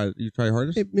 You're gonna try. You try your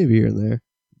hardest. Maybe here and there.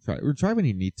 Try when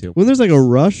you need to. When there's like a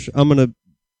rush, I'm gonna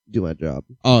do my job.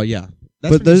 Oh yeah,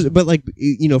 but like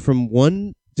from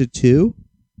 1 to 2,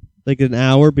 like an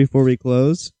hour before we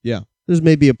close. Yeah, there's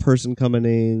maybe a person coming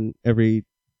in every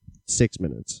 6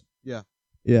 minutes. Yeah.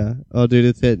 Yeah. Oh, dude,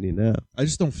 it's hitting you now. I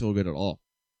just don't feel good at all.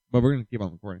 But we're gonna keep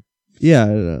on recording.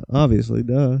 Yeah, obviously,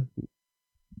 duh.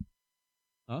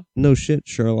 Huh? No shit,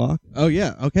 Sherlock. Oh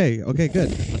yeah. Okay, good.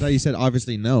 I thought you said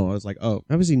obviously no. I was like, oh,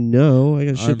 obviously no. I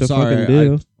got shit to sorry, fucking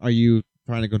do. Are you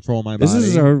trying to control my body? This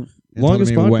is our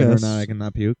longest podcast. Whether or not I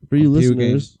cannot puke. For you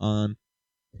listeners.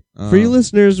 For you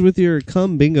listeners with your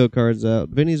cum bingo cards out,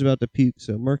 Vinny's about to puke,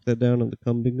 so mark that down on the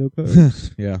cum bingo card.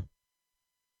 Yeah.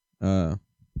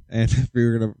 And if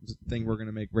we're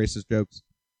gonna make racist jokes,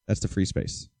 that's the free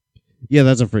space. Yeah,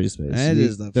 that's a free space. That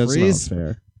is the that's free not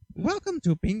fair. Welcome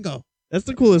to bingo. That's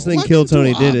the coolest thing Kill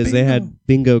Tony did is they had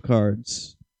bingo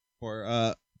cards.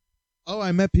 Or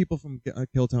I met people from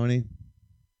Kill Tony.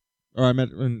 Or I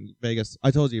met in Vegas.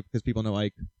 I told you because people know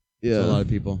Ike. Yeah, so a lot of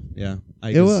people. Yeah,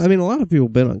 a lot of people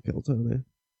been on Kill Tony.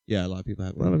 Yeah, a lot of people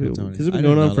have. A lot of people because it's been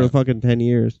going on for fucking 10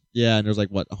 years. Yeah, and there's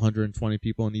like 120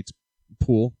 people in each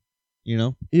pool. You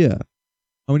know? Yeah.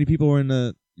 How many people were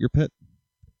in your pit?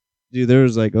 Dude, there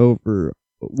was like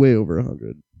way over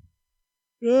 100.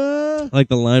 Like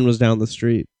the line was down the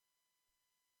street.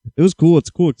 It was cool. It's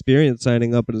a cool experience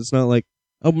signing up, but it's not like,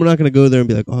 oh, we're not going to go there and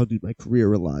be like, oh, dude, my career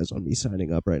relies on me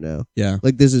signing up right now. Yeah.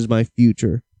 Like, this is my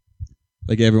future.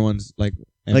 Like, everyone's like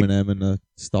Eminem in the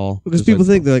stall. Because people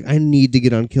think they're like, I need to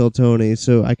get on Kill Tony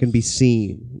so I can be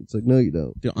seen. It's like, no, you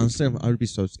don't. Dude, honestly, I would be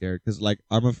so scared because, like,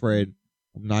 I'm afraid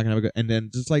I'm not going to have a good. And then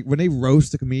just like when they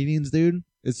roast the comedians, dude,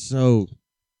 it's so.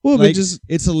 Well, like, but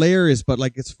it's hilarious, but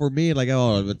like it's for me, like,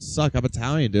 oh, it would suck. I'm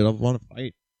Italian, dude. I want to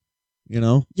fight. You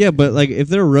know? Yeah, but like if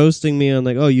they're roasting me on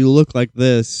like, oh, you look like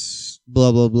this,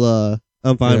 blah blah blah,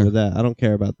 I'm fine with that. I don't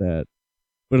care about that.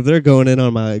 But if they're going in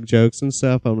on my like, jokes and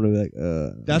stuff, I'm gonna be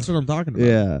like, That's what I'm talking about.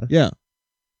 Yeah. Yeah.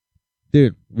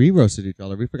 Dude, we roasted each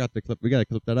other. We forgot to clip. We gotta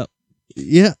clip that up.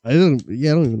 Yeah, I don't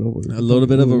even know. A little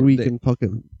bit of a we can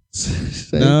fucking.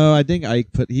 Say. No, I think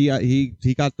Ike put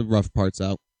he got the rough parts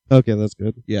out. Okay, that's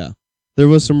good. Yeah. There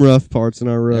was some rough parts in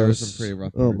our roast. There was some pretty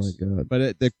rough parts. Oh my god.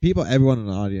 But the people, everyone in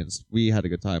the audience, we had a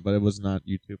good time, but it was not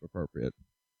YouTube appropriate.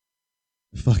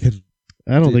 Fucking.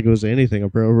 I don't think it was anything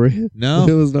appropriate. No.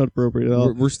 It was not appropriate at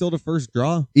all. We're still the first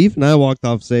draw. Eve and I walked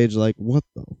off stage like, what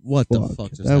the fuck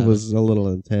just That happened? was a little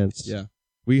intense. Yeah.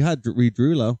 We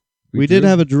drew low. We did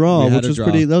have a draw, which was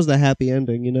pretty, that was the happy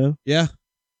ending, you know? Yeah.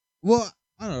 Well,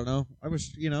 I don't know. I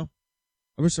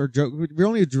wish our joke, we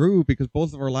only drew because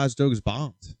both of our last jokes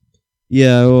bombed.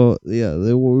 Yeah, well, yeah,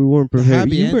 we weren't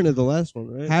prepared. You weren't at the last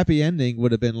one, right? Happy ending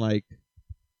would have been like,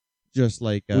 just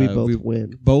like, we both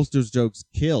win. Both those jokes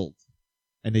killed,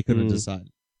 and they couldn't decide.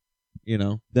 You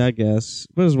know? I guess.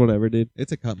 But it's whatever, dude.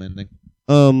 It's a cut ending.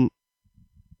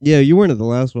 Yeah, you weren't at the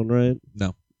last one, right?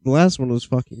 No. The last one was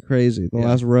fucking crazy. The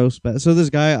last roast. So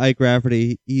this guy, Ike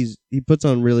Rafferty, he puts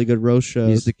on really good roast shows.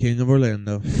 He's the king of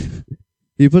Orlando.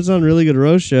 He puts on really good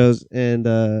roast shows, and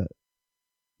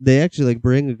they actually like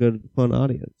bring a good, fun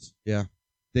audience. Yeah.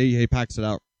 He packs it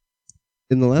out.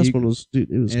 And the last one was, dude,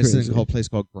 it was crazy. It's in a whole place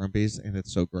called Grumpy's, and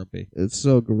it's so grumpy. It's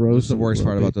so gross. That's the worst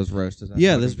part about those roasts.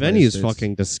 Yeah, this venue is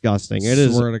fucking disgusting. It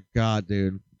is. Swear to God,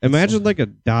 dude. Imagine like a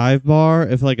dive bar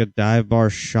if like a dive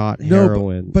bar shot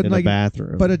heroin in a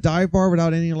bathroom. But a dive bar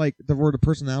without any like where the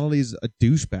personality is a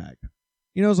douchebag.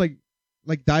 You know, it's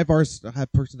like dive bars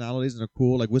have personalities and are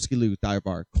cool. Like Whiskey Lou's dive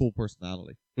bar, cool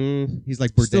personality. He's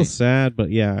like Bourdain. Still sad, but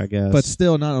yeah, I guess. But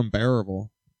still not unbearable.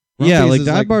 Yeah, like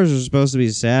dive bars are supposed to be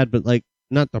sad, but like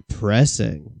not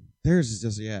depressing. Theirs is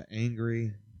just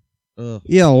angry. Ugh.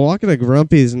 Yeah, walking to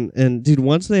Grumpy's and dude,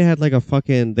 once they had like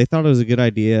they thought it was a good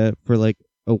idea for like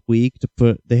a week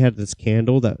they had this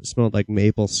candle that smelled like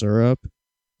maple syrup.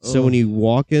 So when you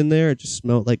walk in there, it just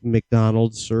smelled like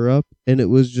McDonald's syrup, and it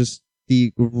was just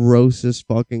the grossest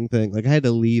fucking thing. Like I had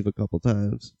to leave a couple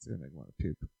times. It's gonna make me want to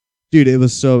puke. Dude, it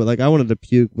was so like I wanted to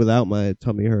puke without my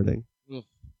tummy hurting. Ugh.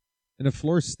 And the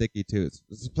floor is sticky too.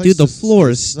 Dude, the floor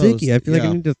is sticky. I feel like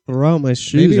I need to throw out my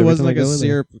shoes. Maybe it wasn't like a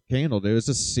syrup candle, dude. It was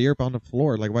just syrup on the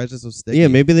floor. Like, why is it so sticky? Yeah,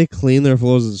 maybe they clean their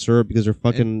floors with syrup because they're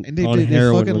fucking on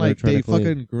heroin. They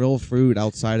fucking grill food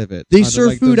outside of it. They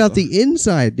serve food out the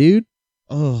inside, dude.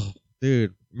 Oh,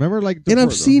 dude. Remember, like... And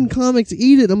I've seen comics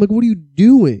eat it. I'm like, what are you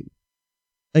doing?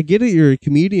 I get it. You're a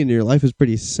comedian. Your life is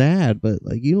pretty sad, but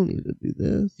like you don't need to do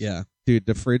this. Yeah, dude.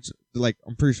 The fridge. Like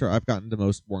I'm pretty sure I've gotten the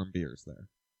most warm beers there.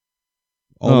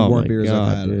 All the warm beers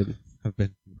I've had have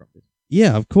been from Grumpy's.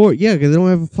 Yeah, of course. Yeah, because they don't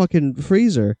have a fucking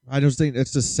freezer. I just think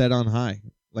it's just set on high,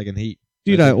 like in heat.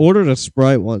 Dude, I ordered a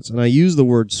Sprite once, and I used the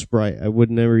word Sprite. I would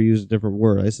never use a different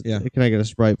word. I said, "Hey, can I get a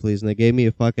Sprite, please?" And they gave me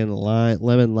a fucking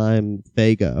lemon lime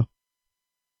Faygo.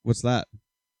 What's that?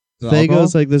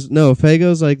 Faygo's like this. No,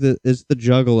 Faygo's like it's the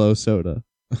Juggalo soda.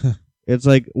 It's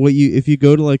like if you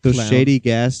go to like those shady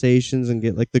gas stations and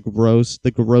get like the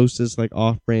grossest like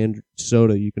off-brand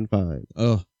soda you can find.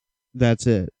 Oh, that's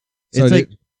it. So it's like,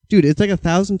 dude, it's like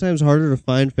 1,000 times harder to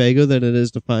find Faygo than it is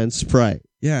to find Sprite.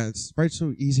 Yeah, Sprite's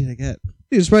so easy to get.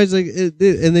 Dude, Sprite's like,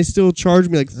 and they still charge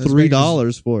me like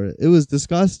 $3 for it. It was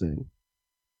disgusting.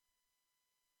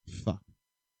 Fuck.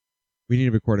 We need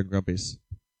to record in Grumpy's.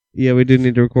 Yeah, we do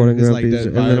need to record in Grumpy's, like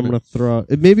and then I'm gonna throw out.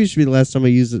 Maybe it should be the last time I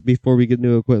use it before we get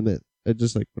new equipment. I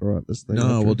just like throw out this thing.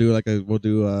 No, we'll do a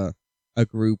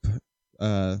group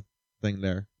thing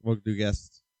there. We'll do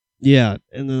guests. Yeah,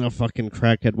 and then a fucking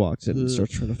crackhead walks in and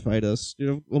starts trying to fight us. Dude,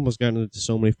 I've almost gotten into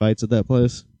so many fights at that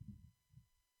place.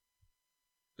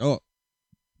 Oh,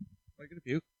 are you gonna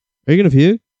puke? Are you gonna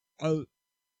puke? Oh,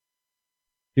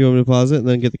 you want me to pause it and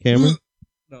then get the camera?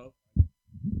 No.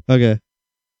 Okay.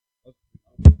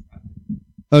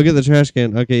 Oh, get the trash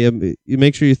can. Okay, yeah, you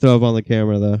make sure you throw up on the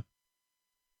camera, though.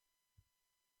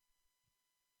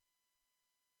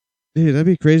 Dude, that'd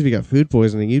be crazy if you got food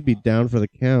poisoning. You'd be down for the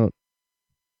count.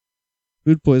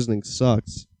 Food poisoning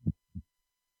sucks.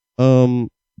 You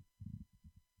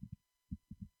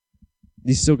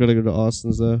still gotta go to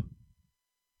Austin's, though.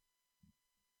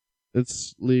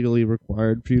 It's legally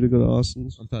required for you to go to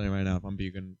Austin's. I'm telling you right now, if I'm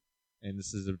puking, and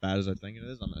this is as bad as I think it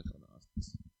is, I'm not going to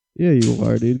Austin's. Yeah, you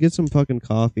are, dude. Get some fucking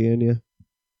coffee in you.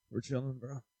 We're chilling,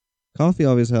 bro. Coffee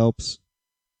always helps.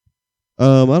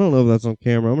 I don't know if that's on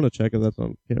camera. I'm gonna check if that's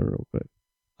on camera real quick.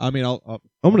 I mean, I'm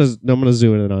gonna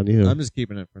zoom in on you. I'm just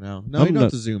keeping it for now. No, you don't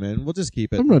have to zoom in. We'll just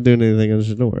keep it. I'm not doing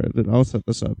anything. Don't worry. I'll set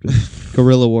this up.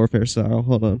 Guerrilla warfare style.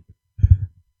 Hold on.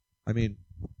 I mean,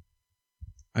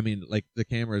 like the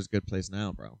camera is a good place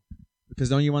now, bro. Because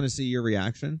don't you want to see your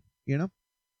reaction? You know.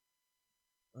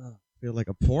 I feel like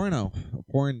a porn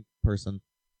person.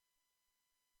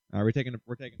 We're taking a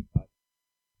shot.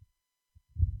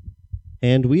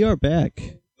 And we are back.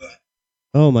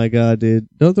 Oh my god, dude!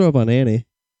 Don't throw up on Annie.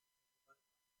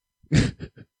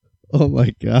 Oh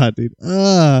my god, dude!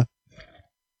 Oh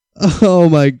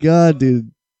my god,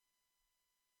 dude!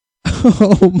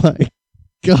 Oh my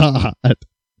god!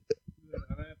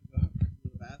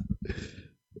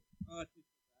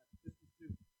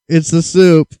 It's the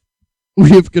soup. We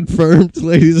have confirmed,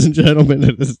 ladies and gentlemen,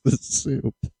 it is the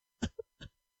soup.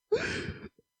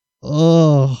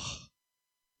 Oh.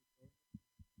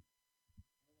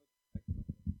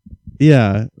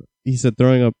 Yeah. He said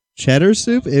throwing up cheddar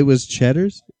soup? It was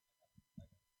cheddar's?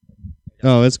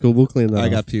 Oh, it's cool. We'll clean that I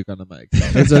off. got puke on the mic.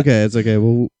 It's okay. It's okay.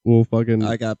 We'll fucking...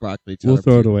 I got broccoli cheddar. We'll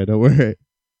throw it away. Don't worry.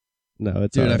 No,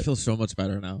 it's Dude, all right. I feel so much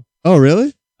better now. Oh,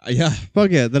 really? Yeah. Fuck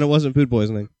yeah. Then it wasn't food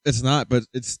poisoning. It's not, but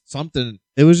it's something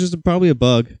It was just probably a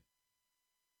bug.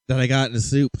 that I got in the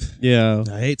soup. Yeah.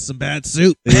 I ate some bad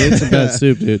soup. You ate some bad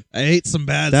soup, dude. I ate some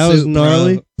bad That soup. was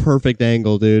gnarly. Bro. Perfect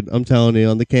angle, dude. I'm telling you,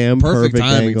 on the cam, Perfect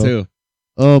timing, angle. too.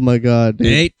 Oh my god, dude.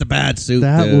 I ate the bad soup,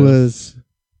 That dude. was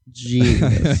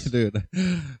genius. Dude.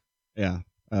 Yeah.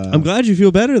 I'm glad you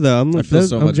feel better, though. I feel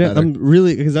so much better. I'm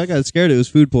really, because I got scared it was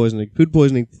food poisoning. Food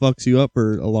poisoning fucks you up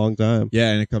for a long time.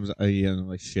 Yeah, and it comes,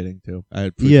 like shitting, too.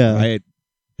 I had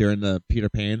during the Peter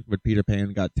Pan, when Peter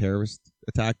Pan got terrorist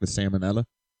attacked with salmonella.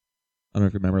 I don't know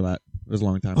if you remember that. It was a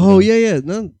long time ago. Oh, yeah.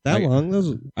 Not that long. That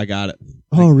was... I got it.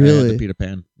 Oh, really? The Peter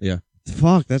Pan. Yeah.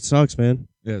 Fuck, that sucks, man.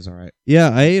 Yeah, it's all right. Yeah,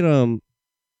 I ate, I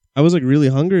was, like, really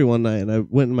hungry one night, and I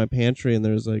went in my pantry, and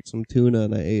there was, like, some tuna,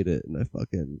 and I ate it, and I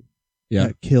fucking... Yeah.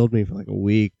 That killed me for, like, a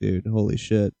week, dude. Holy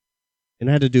shit. And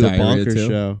I had to do Diarrhea a bonker too?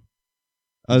 show.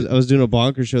 I was doing a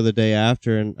bonker show the day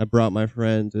after, and I brought my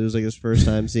friend. It was, like, his first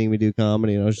time seeing me do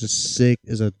comedy, and I was just sick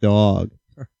as a dog.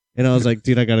 And I was like,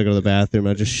 dude, I gotta go to the bathroom.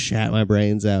 I just shat my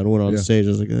brains out and went on stage. I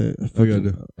was like,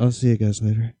 I'll see you guys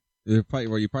later. You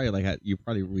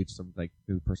probably reached some like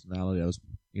new personality. I was,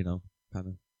 kind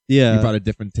of. Yeah. You brought a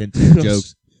different tint to your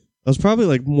jokes. I was probably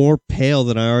like more pale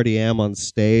than I already am on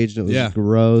stage, and it was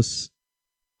gross.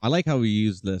 I like how we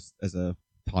use this as a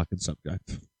talking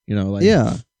subject.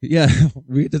 Yeah.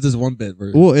 We did this one bit.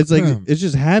 Well, it's like it's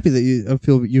just happy that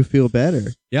you feel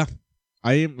better. Yeah.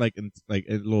 I am like in a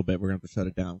little bit. We're gonna have to shut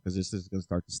it down because this is gonna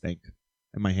start to stink,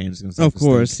 and my hands gonna start. Of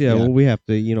course, yeah. Well, we have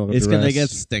to, it's gonna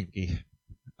get stinky.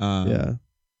 Yeah.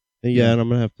 Yeah, and I'm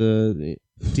gonna have to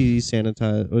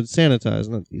desanitize or sanitize,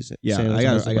 not desanitize. Yeah,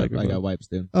 I got wipes,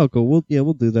 dude. Oh, cool.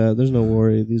 We'll do that. There's no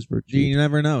worry. These were cheap. You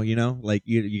never know, like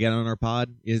you get on our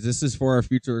pod. This is for our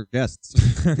future guests.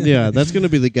 Yeah, that's gonna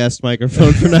be the guest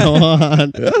microphone from now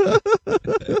on.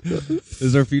 This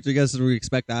is our future guests that we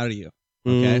expect out of you.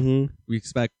 Okay, we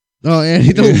expect. Oh,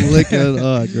 Andy, don't lick it.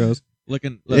 Oh, gross.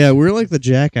 Yeah, we're like the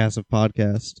jackass of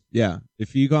podcast. Yeah,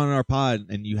 if you go on our pod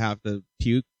and you have to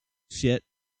puke, shit,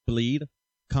 bleed,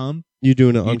 come, you're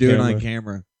doing it on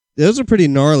camera. That was a pretty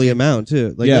gnarly amount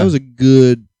too. Like that was a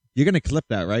good. You're gonna clip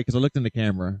that, right? Because I looked in the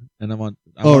camera and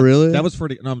really? That was for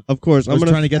the. No, of course, I'm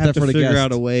trying to get that for the guests. Figure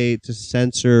out a way to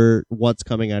censor what's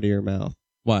coming out of your mouth.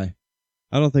 Why?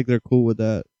 I don't think they're cool with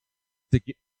that. The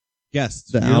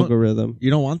guests, the algorithm. You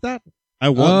don't want that? I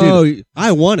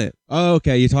want it. Oh,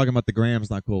 okay. You're talking about the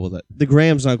Gram's not cool with it. The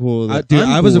Gram's not cool with it. Dude,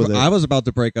 I was about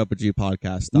to break up with you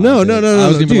podcast. No. I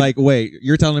was even like, wait,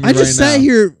 you're telling me I just sat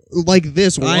here like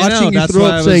this watching you throw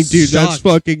up saying, dude, that's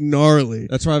fucking gnarly.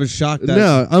 That's why I was shocked.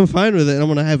 No, I'm fine with it. And I'm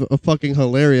going to have a fucking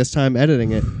hilarious time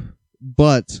editing it.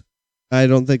 But I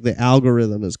don't think the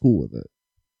algorithm is cool with it.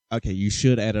 Okay, you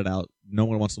should edit out. No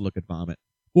one wants to look at vomit.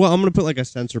 Well, I'm gonna put like a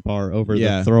censor bar over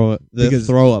the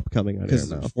throw up coming out of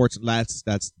your mouth. Fortunately,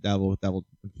 that will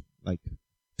like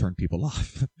turn people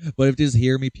off. But if they just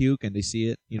hear me puke and they see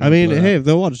it, I mean, hey, if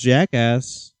they'll watch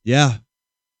Jackass,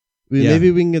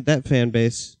 maybe we can get that fan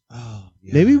base. Oh,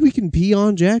 yeah. Maybe we can pee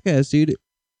on Jackass, dude.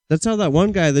 That's how that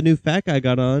one guy, the new fat guy,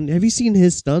 got on. Have you seen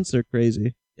his stunts? They're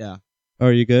crazy. Yeah. Oh,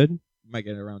 are you good? Might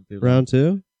get it around 2. Round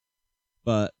 2,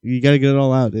 but you got to get it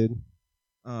all out, dude.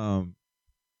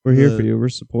 We're here for you. We're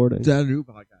supporting. That new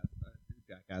podcast,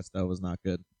 Jackass, though, was not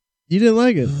good. You didn't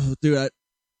like it, dude.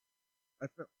 I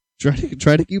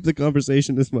try to keep the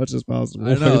conversation as much as possible.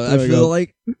 I know. I feel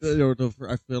like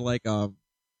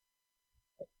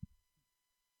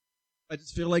I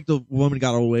just feel like the woman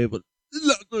got away, but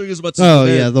not doing as much. Oh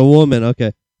yeah, the woman.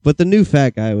 Okay, but the new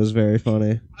fat guy was very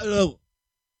funny. I know.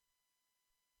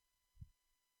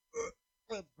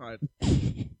 That's fine.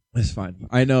 It's fine.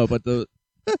 I know, but the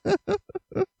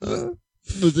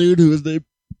dude who was named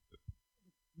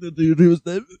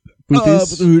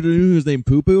Poopies? Who was named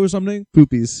Poo Poo or something?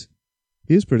 Poopies.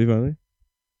 He was pretty funny.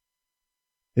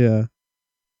 Yeah.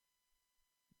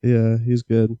 Yeah, he's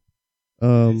good.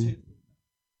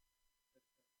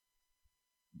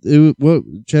 What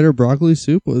cheddar broccoli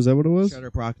soup? Was that what it was?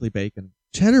 Cheddar broccoli bacon.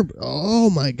 Cheddar. Oh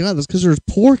my god, that's because there's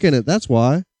pork in it. That's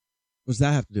why. What does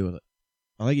that have to do with it?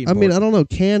 I mean, I don't know.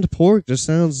 Canned pork just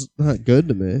sounds not good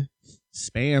to me.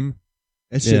 Spam.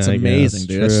 That shit's amazing,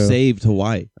 dude. That's saved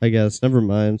Hawaii. I guess. Never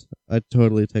mind. I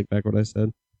totally take back what I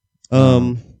said.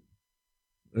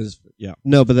 Yeah.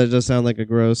 No, but that does sound like a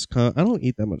gross. I don't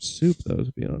eat that much soup, though,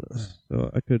 to be honest. So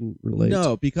I couldn't relate.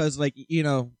 No, because, I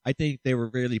think they were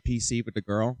really PC with the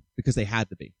girl because they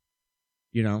had to be.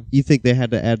 You think they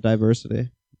had to add diversity?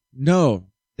 No.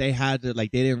 They had to, they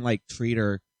didn't, treat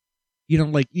her.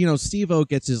 Steve-O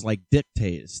gets his, dick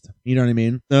tased. You know what I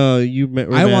mean? No,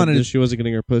 I wanted that she wasn't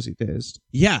getting her pussy tased.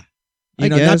 Yeah. I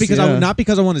guess, not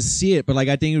because I want to see it, but, I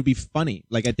think it would be funny.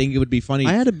 I think it would be funny.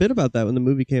 I had a bit about that when the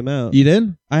movie came out. You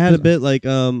did? I had a bit,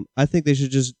 I think they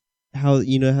should just, how they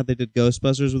did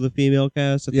Ghostbusters with a female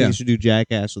cast? I think you should do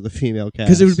Jackass with a female cast.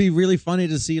 Because it would be really funny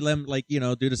to see them,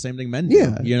 do the same thing men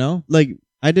do. Yeah.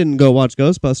 I didn't go watch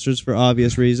Ghostbusters for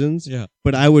obvious reasons. Yeah.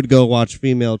 But I would go watch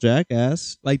female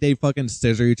Jackass. They fucking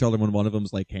scissor each other when one of them's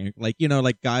guys,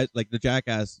 the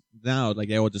Jackass now,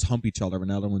 they all just hump each other when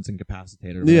the other one's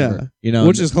incapacitated. Or whatever,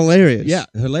 which is hilarious. Yeah,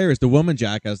 hilarious. The woman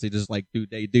Jackass, they just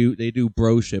they do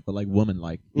bro shit, but woman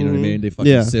you know what I mean? They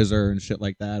fucking scissor and shit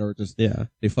like that, or just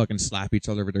they fucking slap each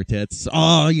other with their tits.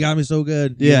 Oh, you got me so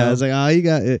good. Yeah, I was like, you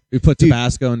got it. We put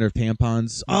Tabasco in their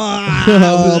tampons.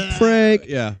 Oh, prank.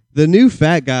 Yeah. The new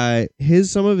fat guy,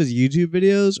 some of his YouTube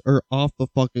videos are off the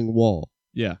fucking wall.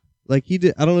 Yeah. He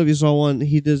did, I don't know if you saw one,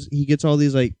 he gets all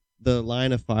these, the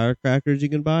line of firecrackers you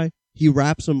can buy. He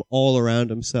wraps them all around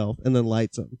himself and then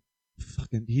lights them.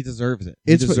 Fucking, he deserves it.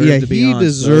 He deserved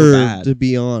to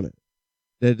be on it.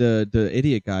 The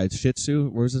idiot guy, Shih Tzu,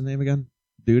 what was his name again?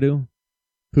 Doodoo?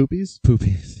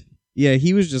 Poopies. Yeah,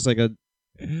 he was just I don't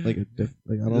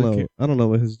know. I don't know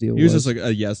what his deal was. He was just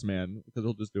a yes man, because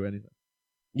he'll just do anything.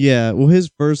 Yeah, well,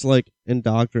 his first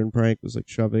indoctrination prank was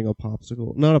shoving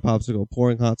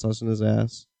pouring hot sauce in his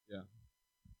ass. Yeah,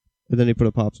 and then he put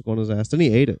a popsicle in his ass. Then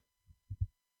he ate it.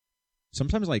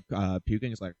 Sometimes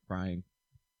puking is like crying.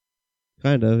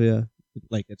 Kind of, yeah.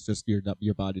 It's just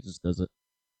your body just does it.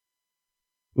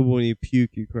 But when you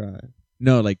puke, you cry.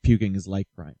 No, puking is like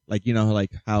crying.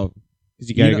 How Because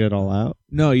you gotta get it all out.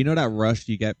 No, you know that rush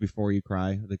you get before you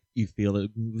cry? Like you feel it,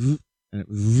 and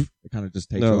it kind of just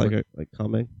takes over. like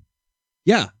coming.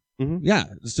 Yeah. Mm-hmm. Yeah.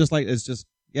 It's just,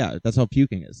 that's how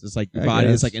puking is. It's like your body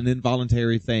is like an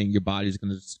involuntary thing. Your body's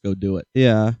going to just go do it.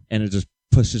 Yeah. And it just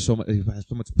pushes so much, it has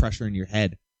so much pressure in your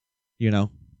head,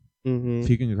 Mm-hmm.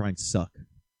 Puking and crying suck.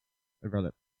 I'd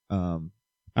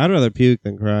rather puke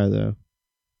than cry, though.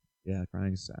 Yeah,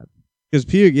 crying is sad. Because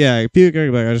puke, I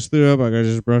just threw up, I gotta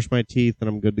just brush my teeth and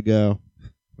I'm good to go.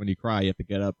 When you cry, you have to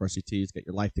get up, brush your teeth, get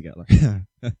your life together.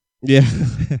 Yeah.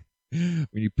 When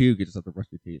you puke, you just have to brush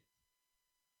your teeth.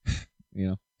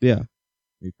 Yeah. When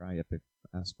you cry, you have to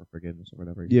ask for forgiveness or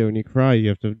whatever. Yeah, when you cry, you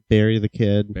have to bury the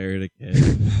kid. Bury the kid.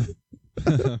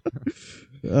 I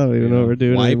don't even know what we're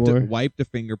doing anymore. Wipe the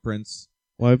fingerprints.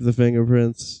 Wipe the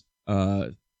fingerprints.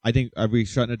 I think, are we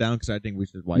shutting it down? Because I think we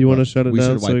should wipe. You want to shut it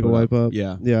down so we can wipe up?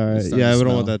 Yeah. Yeah, all right. Yeah, I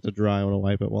don't want that to dry. I want to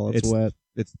wipe it while it's wet.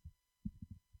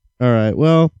 All right.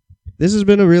 Well, this has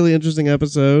been a really interesting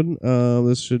episode.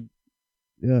 This should,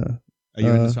 yeah. Are you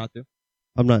in the shot too?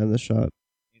 I'm not in the shot.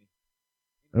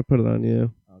 I put it on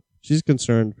you. Okay. She's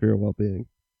concerned for your well-being.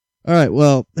 All right.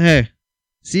 Well, hey,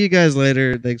 see you guys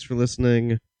later. Thanks for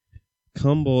listening.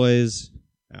 Come boys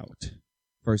out.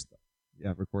 First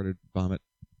recorded vomit.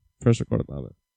 First recorded vomit.